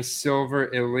a nice silver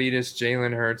Elitist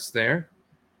Jalen Hurts there.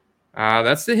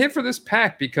 That's the hit for this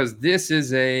pack because this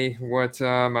is what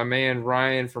my man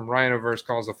Ryan from Rhinoverse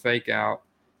calls a fake out.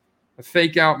 A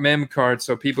fake out mem card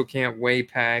so people can't weigh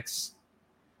packs.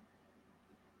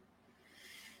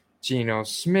 Geno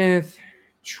Smith,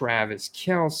 Travis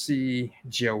Kelce,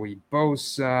 Joey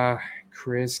Bosa,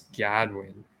 Chris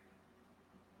Godwin.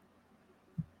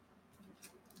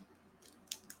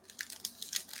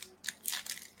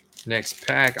 Next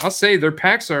pack. I'll say their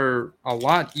packs are a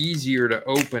lot easier to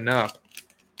open up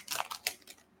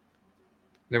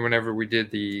than whenever we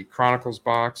did the Chronicles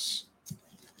box.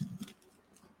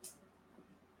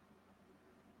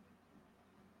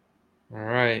 All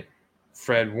right.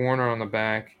 Fred Warner on the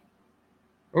back.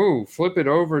 Oh, flip it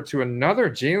over to another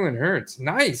Jalen Hurts.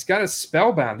 Nice. Got a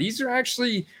Spellbound. These are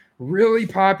actually really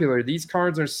popular. These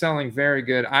cards are selling very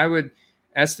good. I would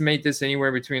estimate this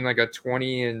anywhere between like a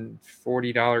 $20 and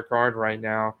 $40 card right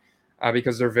now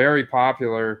because they're very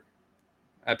popular.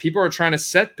 People are trying to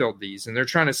set build these, and they're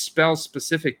trying to spell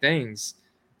specific things.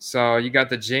 So you got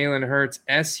the Jalen Hurts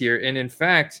S here. And in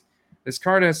fact, this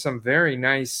card has some very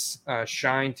nice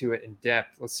shine to it in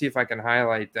depth. Let's see if I can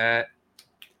highlight that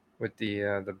with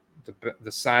the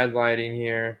side lighting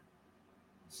here.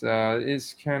 So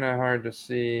it's kind of hard to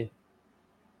see.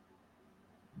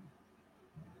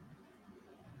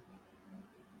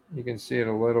 You can see it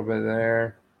a little bit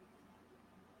there.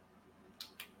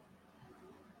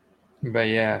 But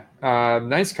yeah,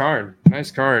 nice card.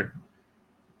 Nice card.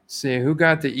 Let's see who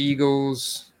got the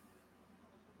Eagles.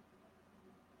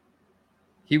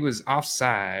 He was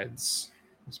offsides.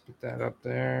 Let's put that up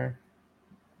there.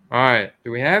 All right.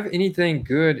 Do we have anything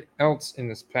good else in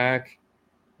this pack?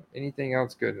 Anything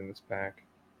else good in this pack?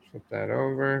 Flip that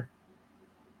over.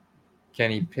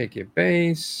 Kenny Pickett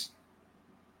base.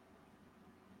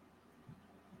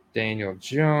 Daniel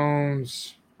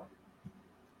Jones.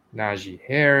 Najee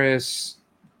Harris.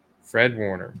 Fred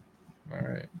Warner. All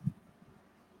right.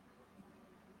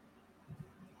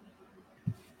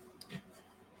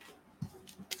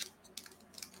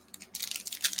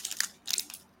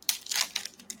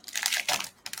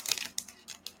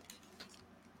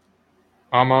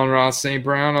 Amon-Ra St.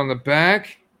 Brown on the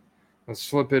back. Let's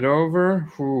flip it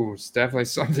over. Ooh, it's definitely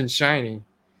something shiny.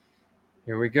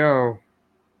 Here we go.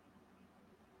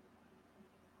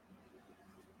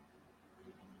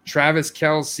 Travis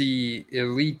Kelce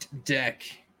Elite Deck.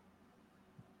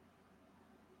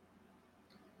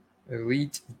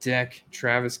 Elite Deck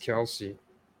Travis Kelce.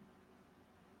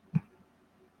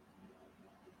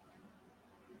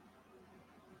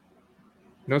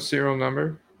 No serial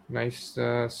number. Nice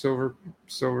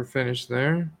silver finish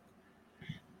there.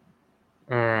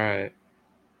 All right.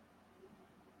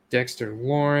 Dexter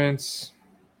Lawrence.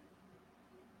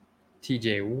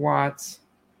 TJ Watt.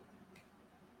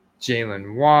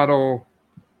 Jalen Waddle.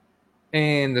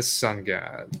 And the Sun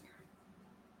God.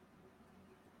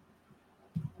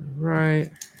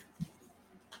 Right.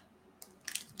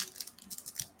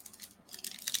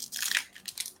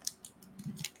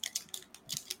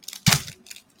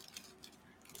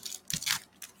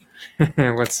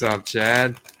 What's up,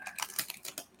 Chad?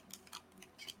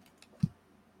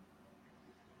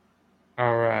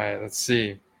 All right, let's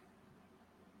see.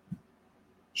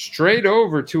 Straight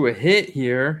over to a hit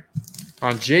here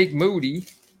on Jake Moody.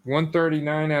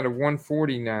 139 out of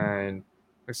 149.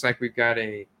 Looks like we've got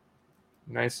a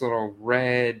nice little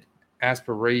red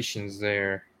aspirations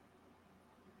there.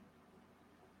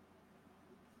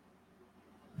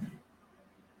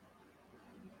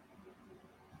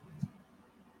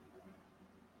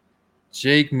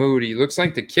 Jake Moody. Looks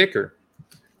like the kicker.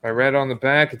 I read on the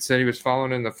back, it said he was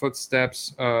following in the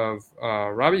footsteps of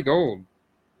Robbie Gould.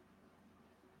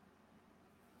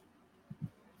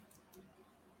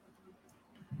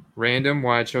 Random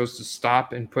why I chose to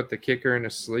stop and put the kicker in a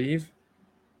sleeve.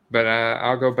 But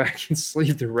I'll go back and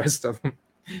sleeve the rest of them.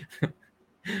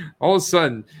 All of a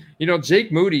sudden,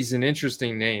 Jake Moody's an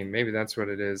interesting name. Maybe that's what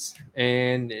it is.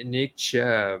 And Nick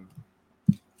Chubb.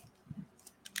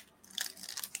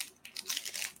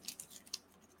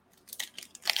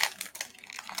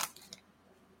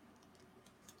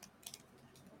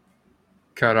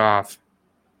 Cut off.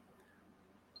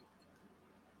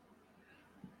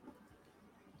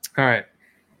 All right.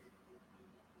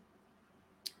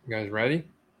 You guys ready?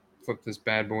 Flip this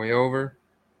bad boy over.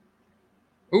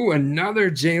 Ooh, another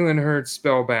Jalen Hurts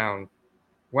spellbound.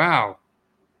 Wow.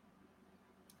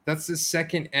 That's the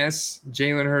second S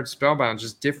Jalen Hurts spellbound,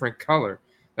 just different color.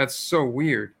 That's so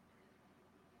weird.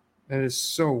 That is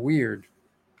so weird.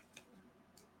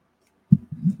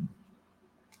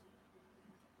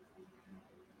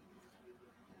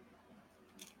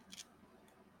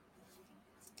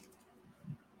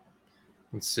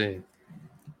 Let's see.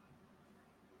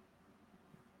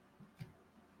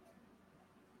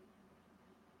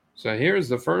 So here's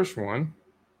the first one.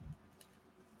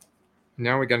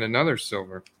 Now we got another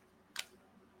silver.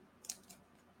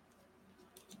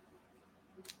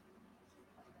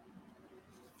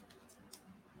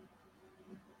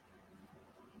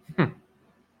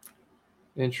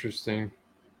 Interesting.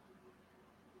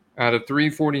 Out of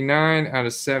 349, out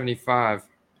of 75.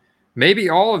 Maybe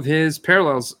all of his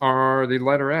parallels are the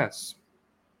letter S.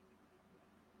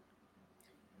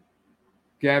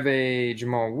 Gave,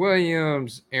 Jamal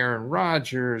Williams, Aaron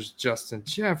Rodgers, Justin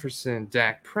Jefferson,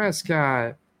 Dak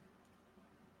Prescott.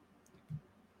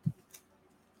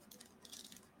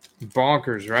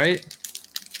 Bonkers, right?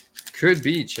 Could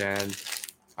be, Chad.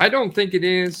 I don't think it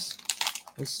is.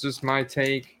 It's just my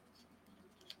take.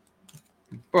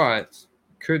 But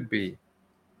could be.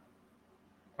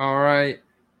 All right.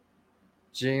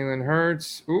 Jalen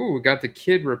Hurts. Ooh, we got the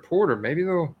kid reporter. Maybe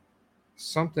they'll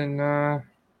something.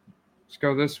 Let's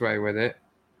go this way with it.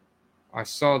 I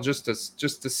saw just a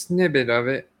snippet of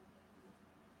it.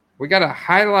 We got a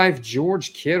High Life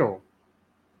George Kittle.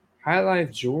 High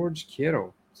Life George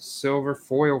Kittle. Silver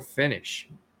foil finish.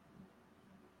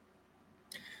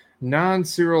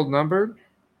 Non-serial numbered.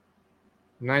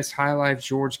 Nice High Life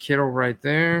George Kittle right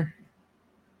there.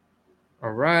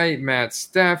 All right, Matt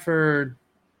Stafford.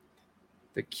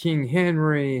 The King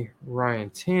Henry.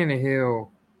 Ryan Tannehill.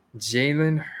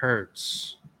 Jalen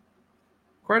Hurts.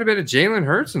 Quite a bit of Jalen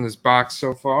Hurts in this box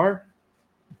so far.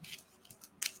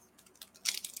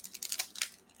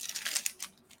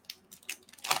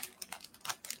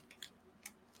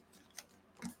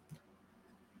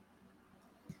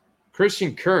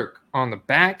 Christian Kirk on the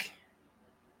back.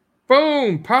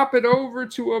 Boom! Pop it over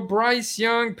to a Bryce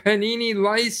Young Panini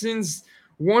license.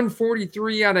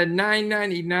 143 out of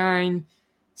 999.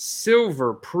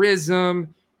 Silver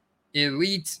Prism.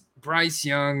 Elite Bryce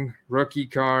Young rookie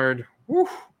card. Woo.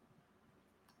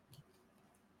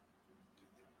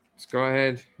 Let's go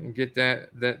ahead and get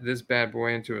this bad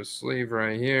boy into a sleeve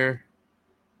right here.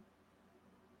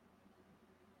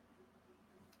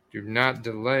 Do not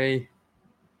delay.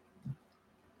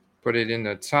 Put it in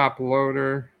the top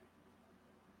loader.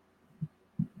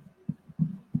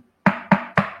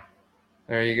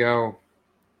 There you go.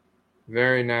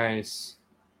 Very nice.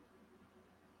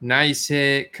 Nice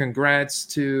hit. Congrats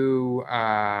to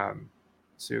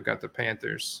see who got the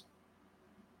Panthers.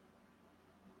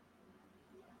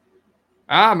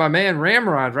 My man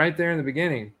Ramrod right there in the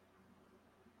beginning.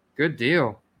 Good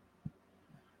deal.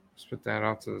 Let's put that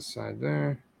off to the side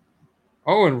there.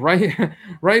 Oh, and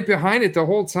right behind it the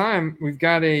whole time, we've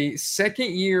got a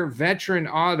second-year veteran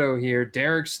auto here,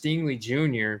 Derek Stingley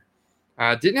Jr.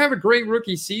 Didn't have a great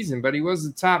rookie season, but he was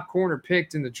the top corner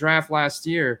picked in the draft last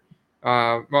year.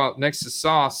 Well, next to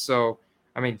Sauce. So,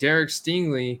 I mean, Derek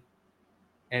Stingley,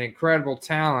 an incredible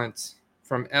talent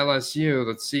from LSU.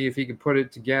 Let's see if he can put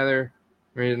it together.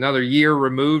 I mean, another year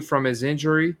removed from his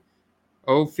injury.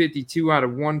 052 out of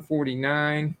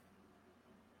 149.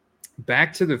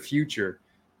 Back to the Future.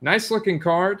 Nice looking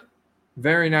card.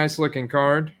 Very nice looking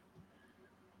card.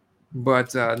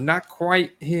 But not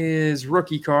quite his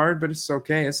rookie card, but it's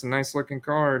okay. It's a nice looking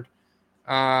card.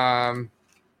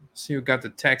 See who got the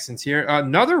Texans here.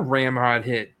 Another Ramrod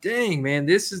hit. Dang, man.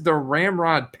 This is the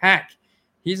Ramrod pack.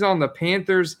 He's on the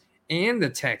Panthers and the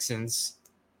Texans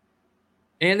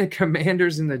and the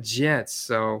Commanders and the Jets.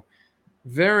 So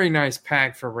very nice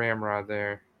pack for Ramrod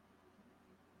there.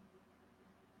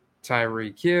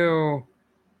 Tyreek Hill,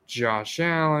 Josh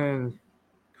Allen,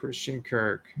 Christian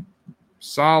Kirk.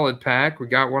 Solid pack. We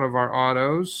got one of our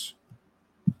autos.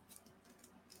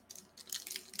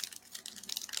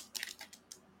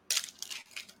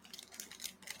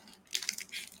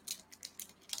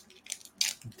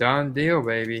 Done deal,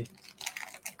 baby.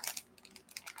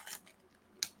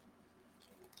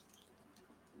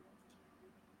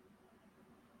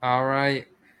 All right.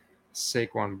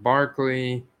 Saquon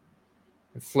Barkley.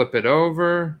 Flip it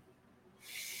over.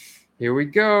 Here we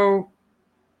go.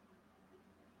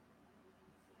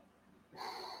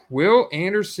 Will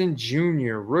Anderson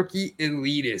Jr., rookie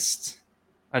elitist.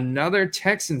 Another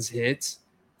Texans hit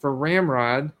for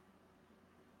Ramrod.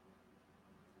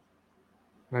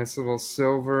 Nice little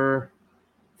silver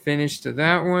finish to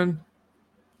that one.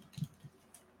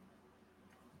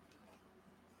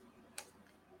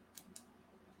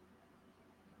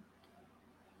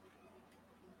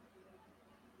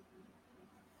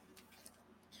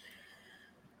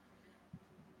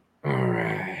 All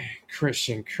right.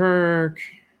 Christian Kirk,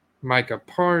 Micah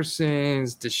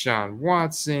Parsons, Deshaun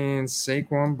Watson,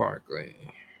 Saquon Barkley.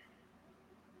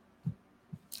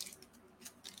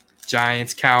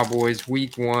 Giants, Cowboys,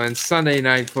 week 1, Sunday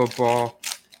Night Football.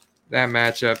 That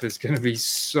matchup is going to be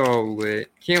so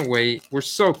lit. Can't wait. We're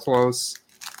so close.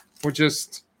 We're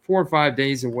just 4 or 5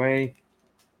 days away.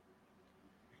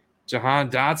 Jahan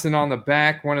Dotson on the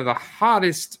back, one of the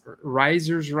hottest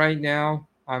risers right now.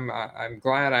 I'm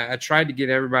glad I tried to get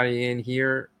everybody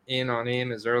in on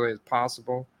him as early as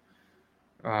possible.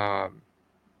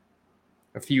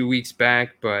 a few weeks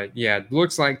back. But yeah, it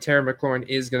looks like Terry McLaurin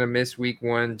is going to miss week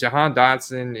 1. Jahan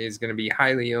Dotson is going to be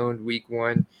highly owned week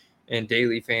 1 in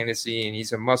daily fantasy, and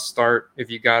he's a must start if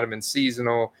you got him in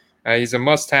seasonal. He's a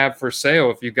must have for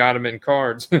sale if you got him in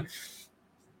cards.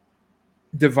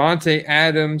 Devontae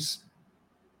Adams,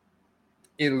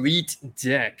 Elite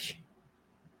Deck,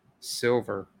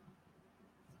 silver.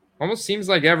 Almost seems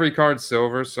like every card's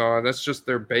silver, so that's just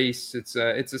their base. It's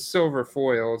a silver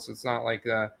foil, so it's not like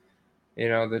the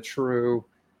true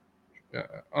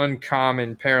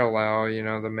uncommon parallel.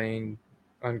 The main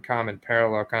uncommon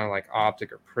parallel, kind of like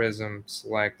Optic or Prism,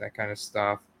 Select, that kind of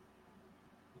stuff.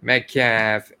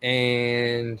 Metcalf,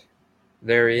 and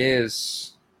there he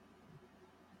is.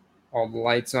 All the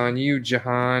lights on you,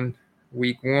 Jahan.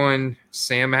 Week 1,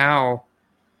 Sam Howell.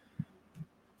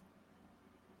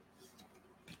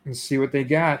 Let's see what they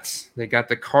got. They got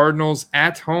the Cardinals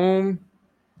at home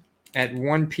at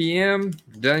 1 p.m.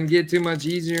 Doesn't get too much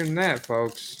easier than that,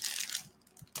 folks.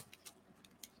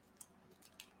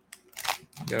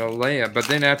 Got a layup. But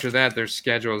then after that, their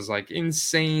schedule is like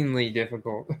insanely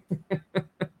difficult.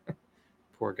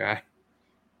 Poor guy.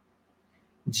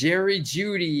 Jerry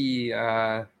Jeudy.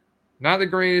 Not the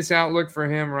greatest outlook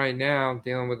for him right now.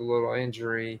 Dealing with a little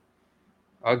injury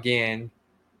again.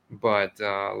 But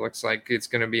looks like it's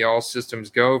going to be all systems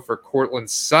go for Cortland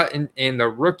Sutton and the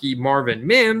rookie Marvin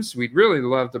Mims. We'd really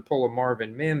love to pull a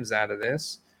Marvin Mims out of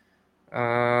this.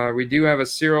 We do have a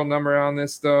serial number on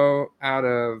this, though. Out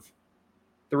of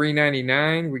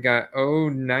 399, we got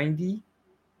 090.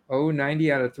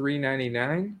 090 out of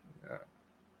 399.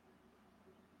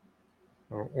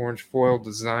 Orange foil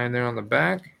design there on the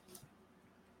back.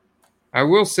 I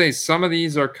will say some of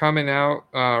these are coming out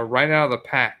right out of the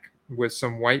pack with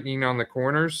some whitening on the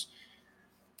corners,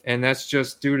 and that's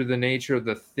just due to the nature of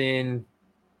the thin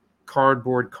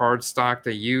cardboard cardstock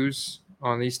they use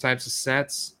on these types of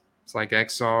sets. It's like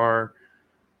XR,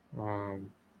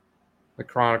 the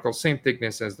Chronicles, same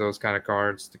thickness as those kind of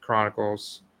cards. The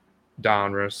Chronicles,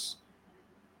 Donruss.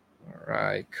 All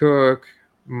right, Cook,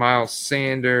 Miles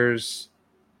Sanders,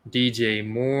 DJ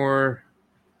Moore.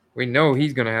 We know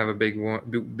he's going to have a big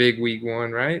week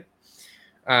 1, right?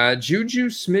 Juju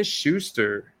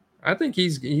Smith-Schuster. I think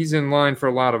he's in line for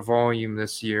a lot of volume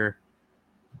this year,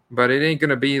 but it ain't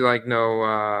gonna be like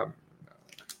no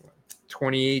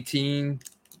 2018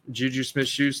 Juju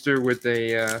Smith-Schuster with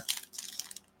a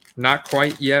not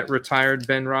quite yet retired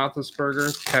Ben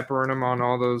Roethlisberger peppering him on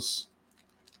all those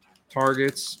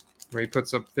targets where he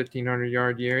puts up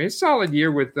 1,500-yard year. It's a solid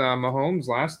year with Mahomes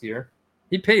last year.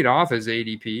 He paid off his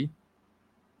ADP.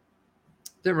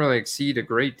 Didn't really exceed a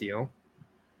great deal.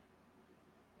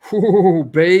 Ooh,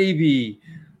 baby.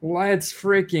 Let's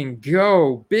freaking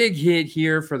go. Big hit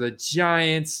here for the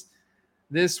Giants.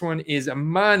 This one is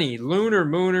money. Lunar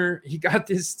Mooner. He got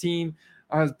this team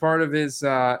as part of his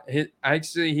hit.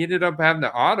 Actually, he ended up having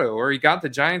the auto, or he got the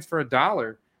Giants for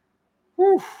 $1.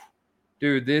 Whew.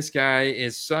 Dude, this guy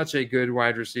is such a good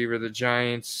wide receiver. The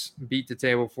Giants beat the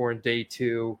table for in day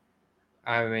 2.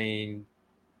 I mean,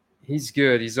 he's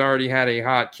good. He's already had a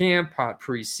hot camp, hot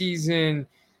preseason.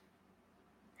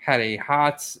 Had a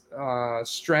hot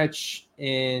stretch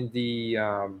in the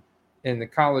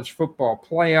college football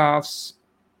playoffs,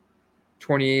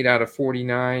 28 out of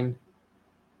 49.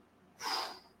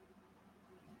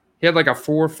 He had like a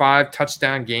 4 or 5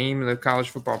 touchdown game in the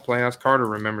college football playoffs. Carter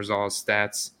remembers all his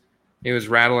stats. He was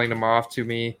rattling them off to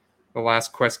me the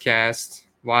last QuestCast,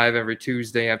 live every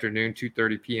Tuesday afternoon,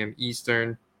 2:30 p.m.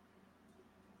 Eastern.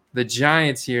 The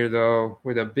Giants here, though,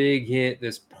 with a big hit,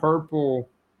 this purple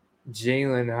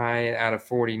Jalen Hyatt out of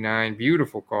 49.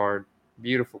 Beautiful card.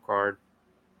 Beautiful card.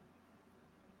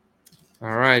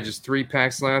 All right, just 3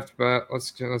 packs left, but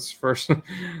let's first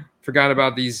forgot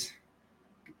about these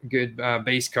good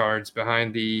base cards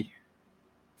behind the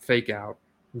fake out.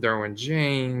 Derwin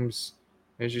James.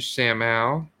 There's your Sam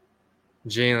Howell.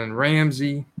 Jalen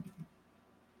Ramsey.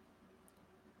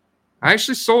 I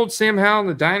actually sold Sam Howell in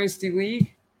the Dynasty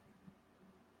League.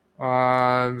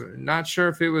 Not sure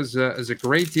if it was a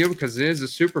great deal because it is a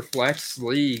super flex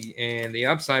league and the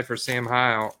upside for Sam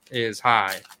Howell is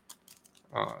high.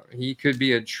 He could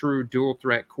be a true dual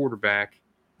threat quarterback.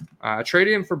 I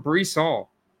traded him for Breece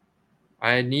Hall.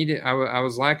 I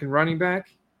was lacking running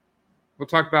back. We'll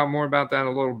talk about more about that in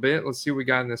a little bit. Let's see what we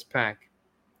got in this pack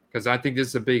because I think this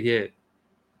is a big hit.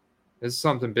 This is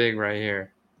something big right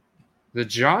here. The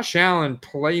Josh Allen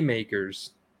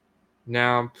Playmakers.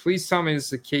 Now, please tell me this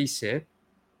is a case hit.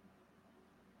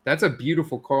 That's a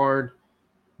beautiful card.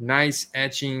 Nice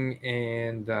etching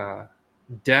and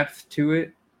depth to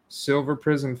it. Silver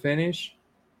prism finish.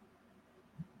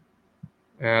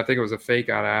 I think it was a fake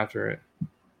out after it.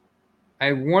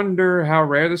 I wonder how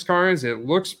rare this card is. It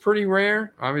looks pretty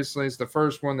rare. Obviously, it's the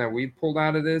first one that we pulled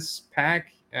out of this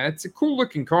pack. It's a cool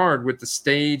looking card with the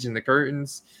stage and the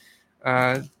curtains.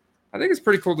 I think it's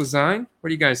pretty cool design. What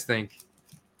do you guys think?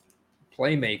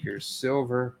 Playmakers,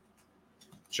 silver,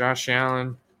 Josh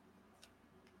Allen.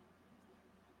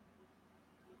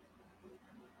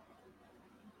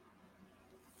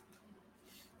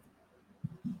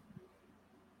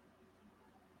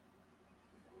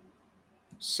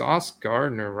 Sauce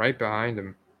Gardner right behind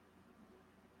him.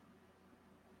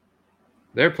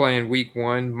 They're playing week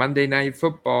 1, Monday Night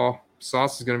Football.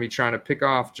 Sauce is going to be trying to pick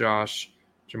off Josh.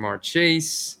 Jamar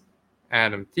Chase,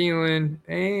 Adam Thielen,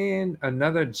 and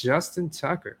another Justin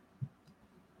Tucker.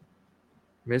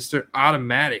 Mr.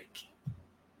 Automatic.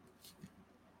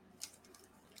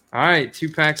 All right, 2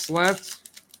 packs left.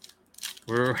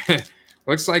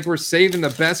 Looks like we're saving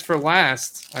the best for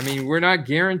last. I mean, we're not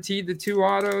guaranteed the 2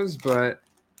 autos, but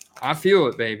I feel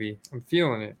it, baby. I'm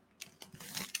feeling it.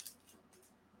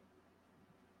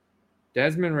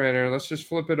 Desmond Ridder. Let's just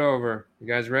flip it over. You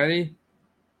guys ready?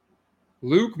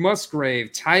 Luke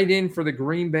Musgrave, tight end for the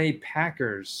Green Bay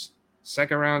Packers.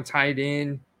 Second round tight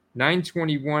end.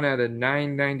 921 out of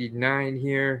 999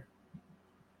 here.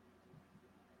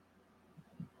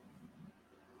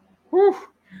 Whew.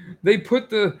 They put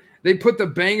the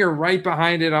banger right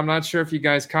behind it. I'm not sure if you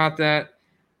guys caught that.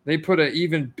 They put an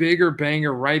even bigger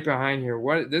banger right behind here.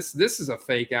 What this is a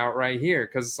fake out right here,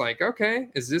 because it's like, okay,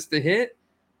 is this the hit?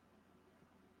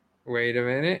 Wait a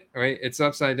minute. Wait, it's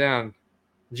upside down.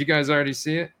 Did you guys already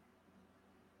see it?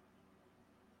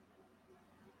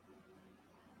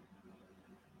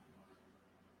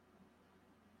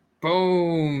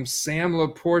 Boom. Sam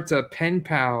Laporta, Pen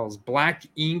Pals, black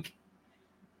ink.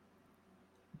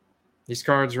 These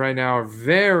cards right now are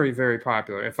very, very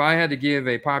popular. If I had to give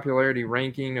a popularity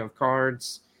ranking of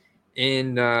cards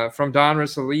in from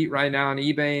Donruss Elite right now on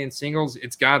eBay and singles,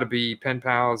 it's got to be Pen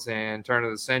Pals and Turn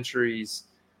of the Centuries.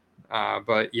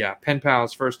 But yeah, Pen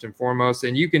Pals first and foremost.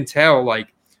 And you can tell,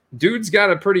 like, dude's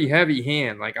got a pretty heavy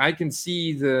hand. Like, I can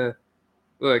see the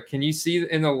look. Can you see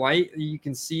in the light? You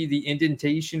can see the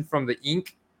indentation from the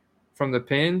ink from the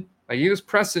pen. Like, he was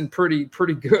pressing pretty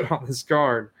good on this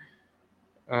card.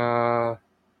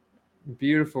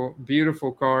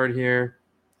 Beautiful card here.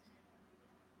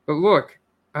 But look,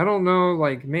 I don't know.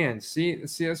 Like, man, see,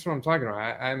 that's what I'm talking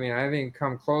about. I mean, I haven't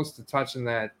come close to touching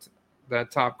that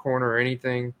top corner or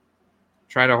anything.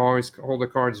 Try to always hold the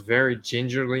cards very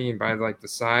gingerly and by like the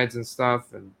sides and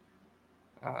stuff. And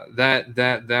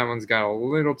that one's got a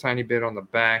little tiny bit on the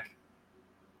back,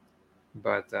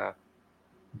 but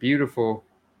beautiful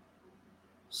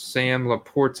Sam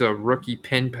Laporta rookie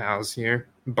Pen Pals here,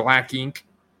 black ink.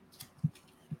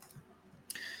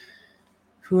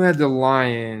 Who had the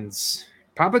Lions?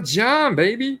 Papa John,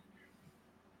 baby.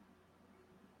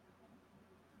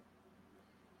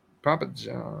 Papa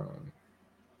John.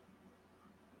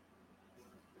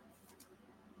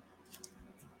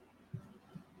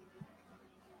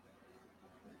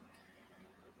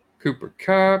 Cooper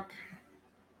Kupp,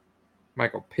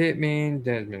 Michael Pittman,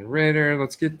 Desmond Ridder.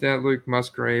 Let's get that Luke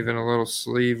Musgrave in a little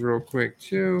sleeve real quick,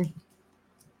 too.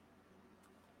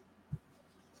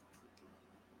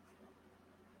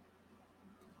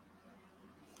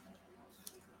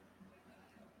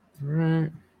 All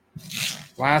right.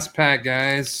 Last pack,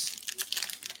 guys.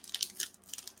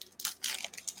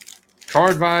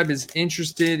 Card Vibe is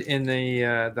interested in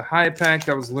the high pack.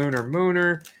 That was Lunar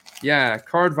Mooner. Yeah,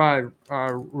 Card Vibe,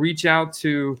 reach out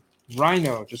to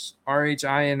Rhino, just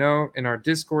RHINO, in our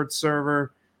Discord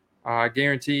server. I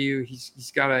guarantee you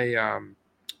he's got a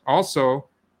also,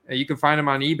 you can find him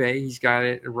on eBay. He's got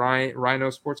it,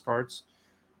 Rhino Sports Cards.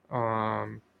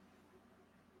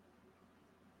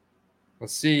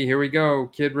 Let's see. Here we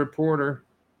go. Kid Reporter.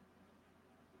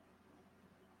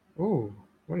 Oh,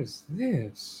 what is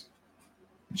this?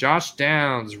 Josh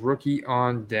Downs, rookie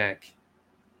on deck.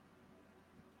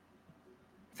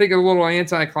 I think a little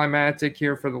anticlimactic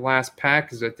here for the last pack,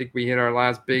 because I think we hit our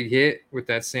last big hit with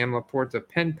that Sam Laporta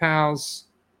Pen Pals.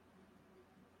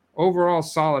 Overall,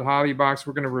 solid hobby box.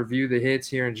 We're going to review the hits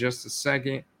here in just a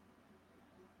second.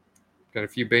 Got a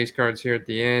few base cards here at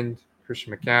the end.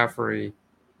 Christian McCaffrey,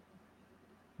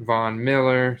 Von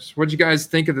Miller. So what do you guys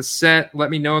think of the set?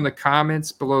 Let me know in the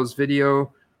comments below this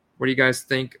video. What do you guys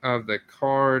think of the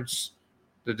cards,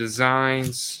 the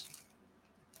designs,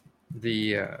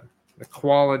 the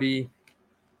quality?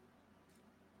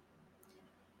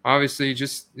 Obviously,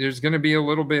 just there's going to be a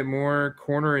little bit more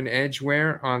corner and edge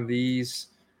wear on these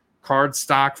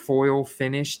cardstock foil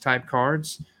finish type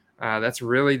cards. That's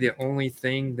really the only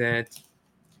thing that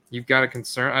you've got a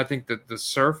concern. I think that the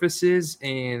surfaces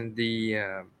and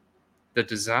the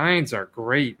designs are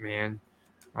great, man.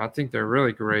 I think they're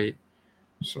really great.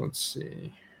 So let's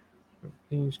see.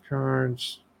 These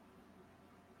cards.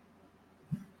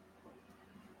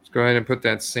 Let's go ahead and put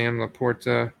that Sam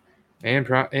Laporta and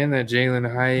that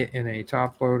Jalen Hyatt in a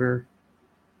top loader.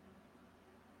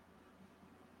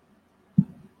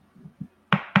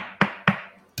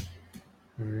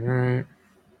 All right.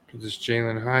 Put this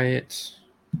Jalen Hyatt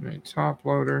in a top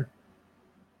loader.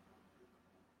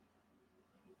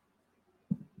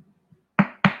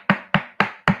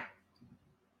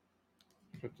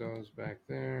 Put those back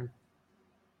there.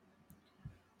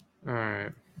 All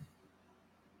right.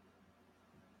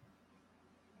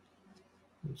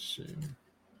 Let's see.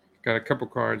 Got a couple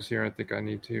cards here I think I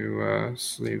need to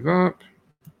sleeve up.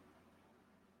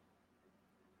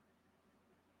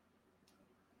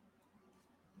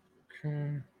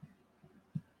 Okay.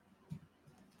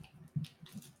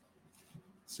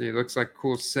 See, looks like a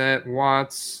cool set.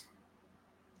 Watts.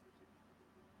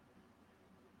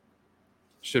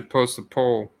 Should post a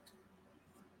poll.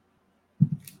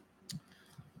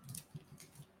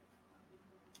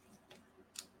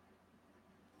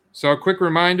 So a quick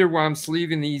reminder while I'm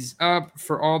sleeving these up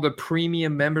for all the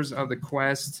premium members of the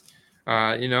Quest,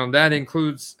 that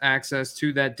includes access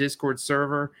to that Discord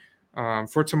server.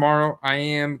 For tomorrow, I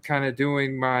am kind of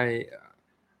doing my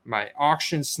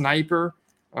auction sniper.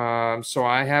 So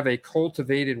I have a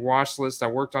cultivated watch list. I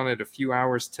worked on it a few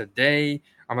hours today.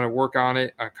 I'm going to work on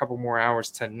it a couple more hours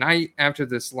tonight after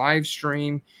this live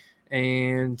stream.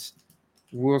 And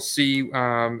we'll see.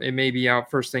 It may be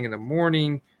out first thing in the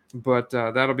morning, but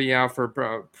that'll be out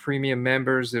for premium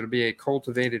members. It'll be a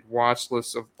cultivated watch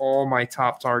list of all my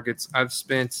top targets. I've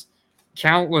spent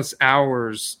countless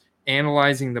hours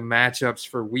analyzing the matchups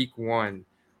for week one,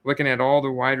 looking at all the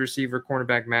wide receiver,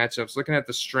 cornerback matchups, looking at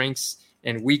the strengths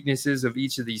and weaknesses of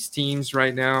each of these teams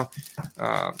right now,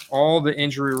 all the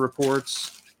injury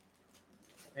reports,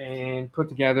 and put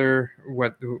together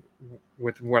what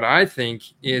I think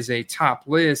is a top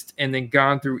list, and then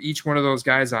gone through each one of those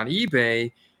guys on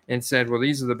eBay and said, well,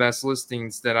 these are the best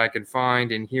listings that I could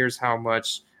find, and here's how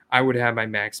much I would have my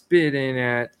max bid in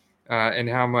at, and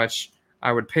how much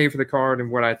I would pay for the card,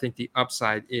 and what I think the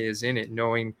upside is in it,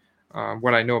 knowing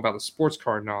what I know about the sports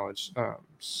card knowledge.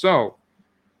 So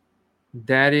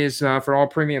that is for all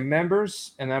premium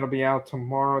members, and that'll be out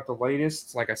tomorrow at the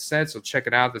latest, like I said. So check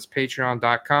it out. That's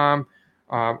patreon.com.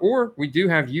 Or we do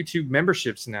have YouTube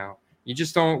memberships now. You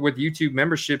just don't, with YouTube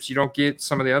memberships, you don't get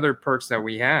some of the other perks that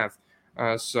we have.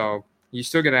 So you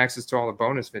still get access to all the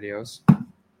bonus videos.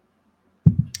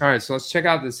 All right, so let's check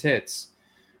out this hits.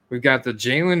 We've got the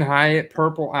Jalen Hyatt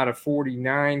purple out of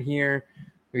 49 here.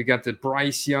 We got the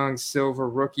Bryce Young silver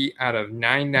rookie out of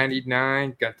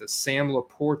 999. Got the Sam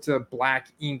Laporta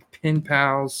black ink pin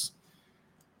pals.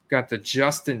 Got the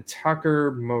Justin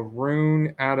Tucker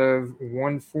maroon out of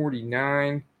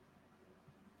 149.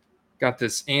 Got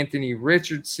this Anthony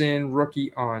Richardson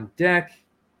rookie on deck.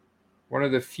 One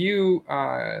of the few.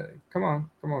 Come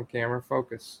on, camera,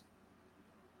 focus.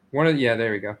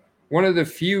 There we go. One of the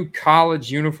few college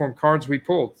uniform cards we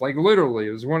pulled. Like literally,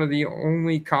 it was one of the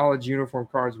only college uniform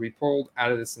cards we pulled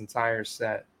out of this entire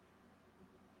set.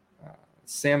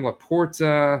 Sam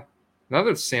Laporta,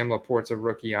 another Sam Laporta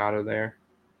rookie auto there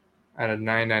out of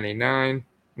 999.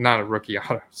 Not a rookie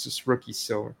auto, it's just rookie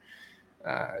silver.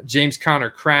 James Conner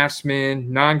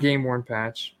Craftsman, non-game worn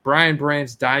patch. Brian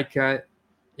Branch die cut,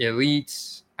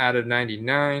 Elite out of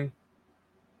 99.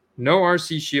 No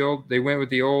RC Shield. They went with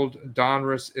the old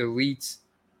Donruss Elite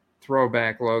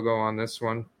throwback logo on this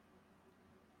one.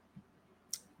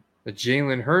 The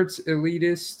Jalen Hurts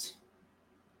Elitist.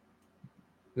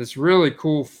 This really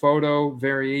cool photo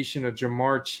variation of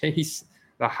Jamar Chase,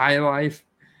 the high life.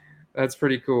 That's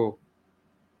pretty cool.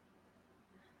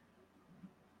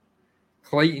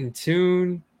 Clayton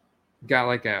Tune. Got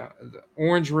like the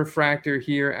orange refractor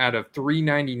here out of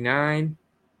 399.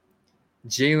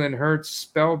 Jalen Hurts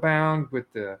Spellbound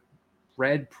with the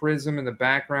red prism in the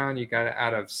background. You got it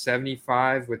out of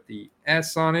 75 with the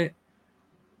S on it.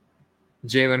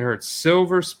 Jalen Hurts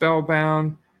Silver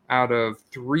Spellbound out of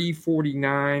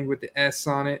 349 with the S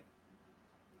on it.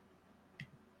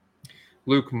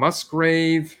 Luke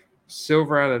Musgrave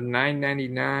Silver out of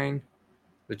 999.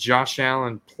 The Josh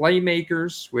Allen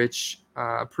Playmakers, which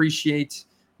appreciate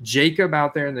Jacob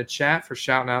out there in the chat for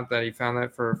shouting out that he found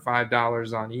that for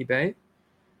 $5 on eBay.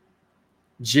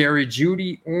 Jerry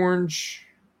Jeudy orange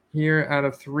here out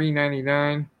of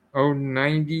 399.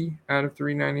 090 out of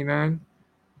 399.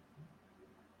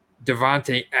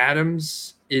 Devontae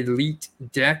Adams elite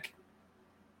deck.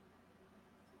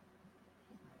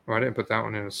 Oh, I didn't put that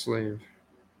one in a sleeve.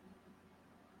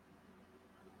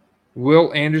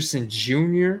 Will Anderson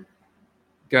Jr.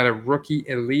 got a rookie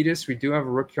elitist. We do have a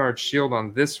rookie card shield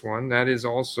on this one. That is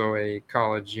also a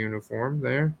college uniform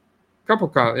there. Couple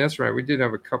college. That's right. We did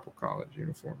have a couple college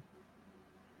uniform.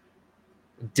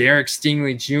 Derek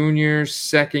Stingley Jr.,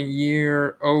 second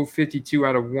year, 052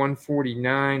 out of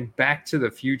 149. Back to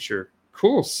the Future.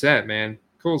 Cool set, man.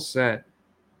 Cool set.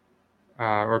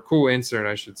 Or cool insert,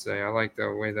 I should say. I like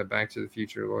the way that Back to the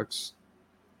Future looks.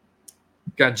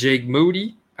 Got Jake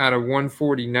Moody out of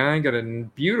 149. Got a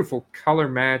beautiful color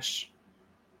match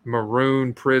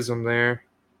maroon prism there.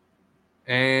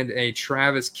 And a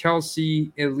Travis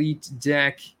Kelce elite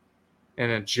deck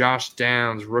and a Josh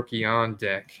Downs rookie on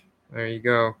deck. There you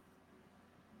go.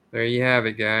 There you have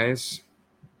it, guys.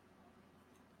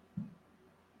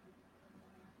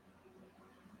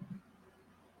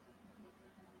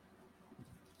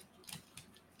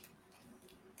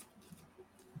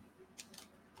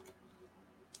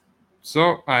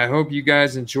 So I hope you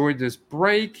guys enjoyed this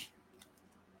break.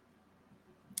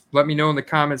 Let me know in the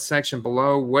comments section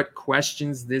below what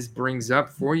questions this brings up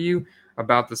for you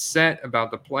about the set,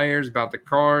 about the players, about the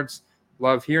cards.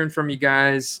 Love hearing from you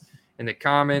guys in the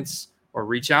comments, or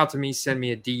reach out to me, send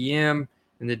me a DM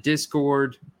in the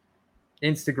Discord,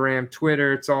 Instagram,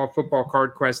 Twitter. It's all Football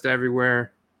Card Quest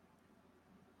everywhere.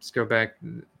 Let's go back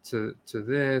to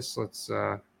this. Let's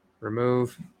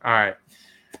remove. All right.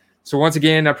 So once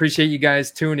again, I appreciate you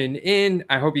guys tuning in.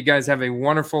 I hope you guys have a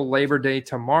wonderful Labor Day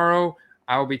tomorrow.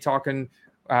 I will be talking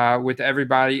with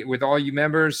everybody, with all you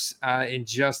members in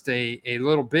just a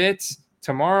little bit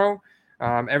tomorrow.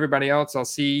 Everybody else, I'll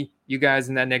see you guys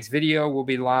in that next video. We'll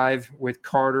be live with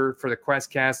Carter for the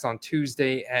QuestCast on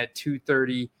Tuesday at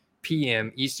 2:30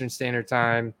 p.m. Eastern Standard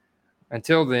Time.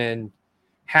 Until then,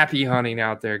 happy hunting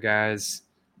out there, guys.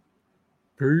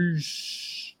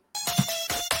 Peace.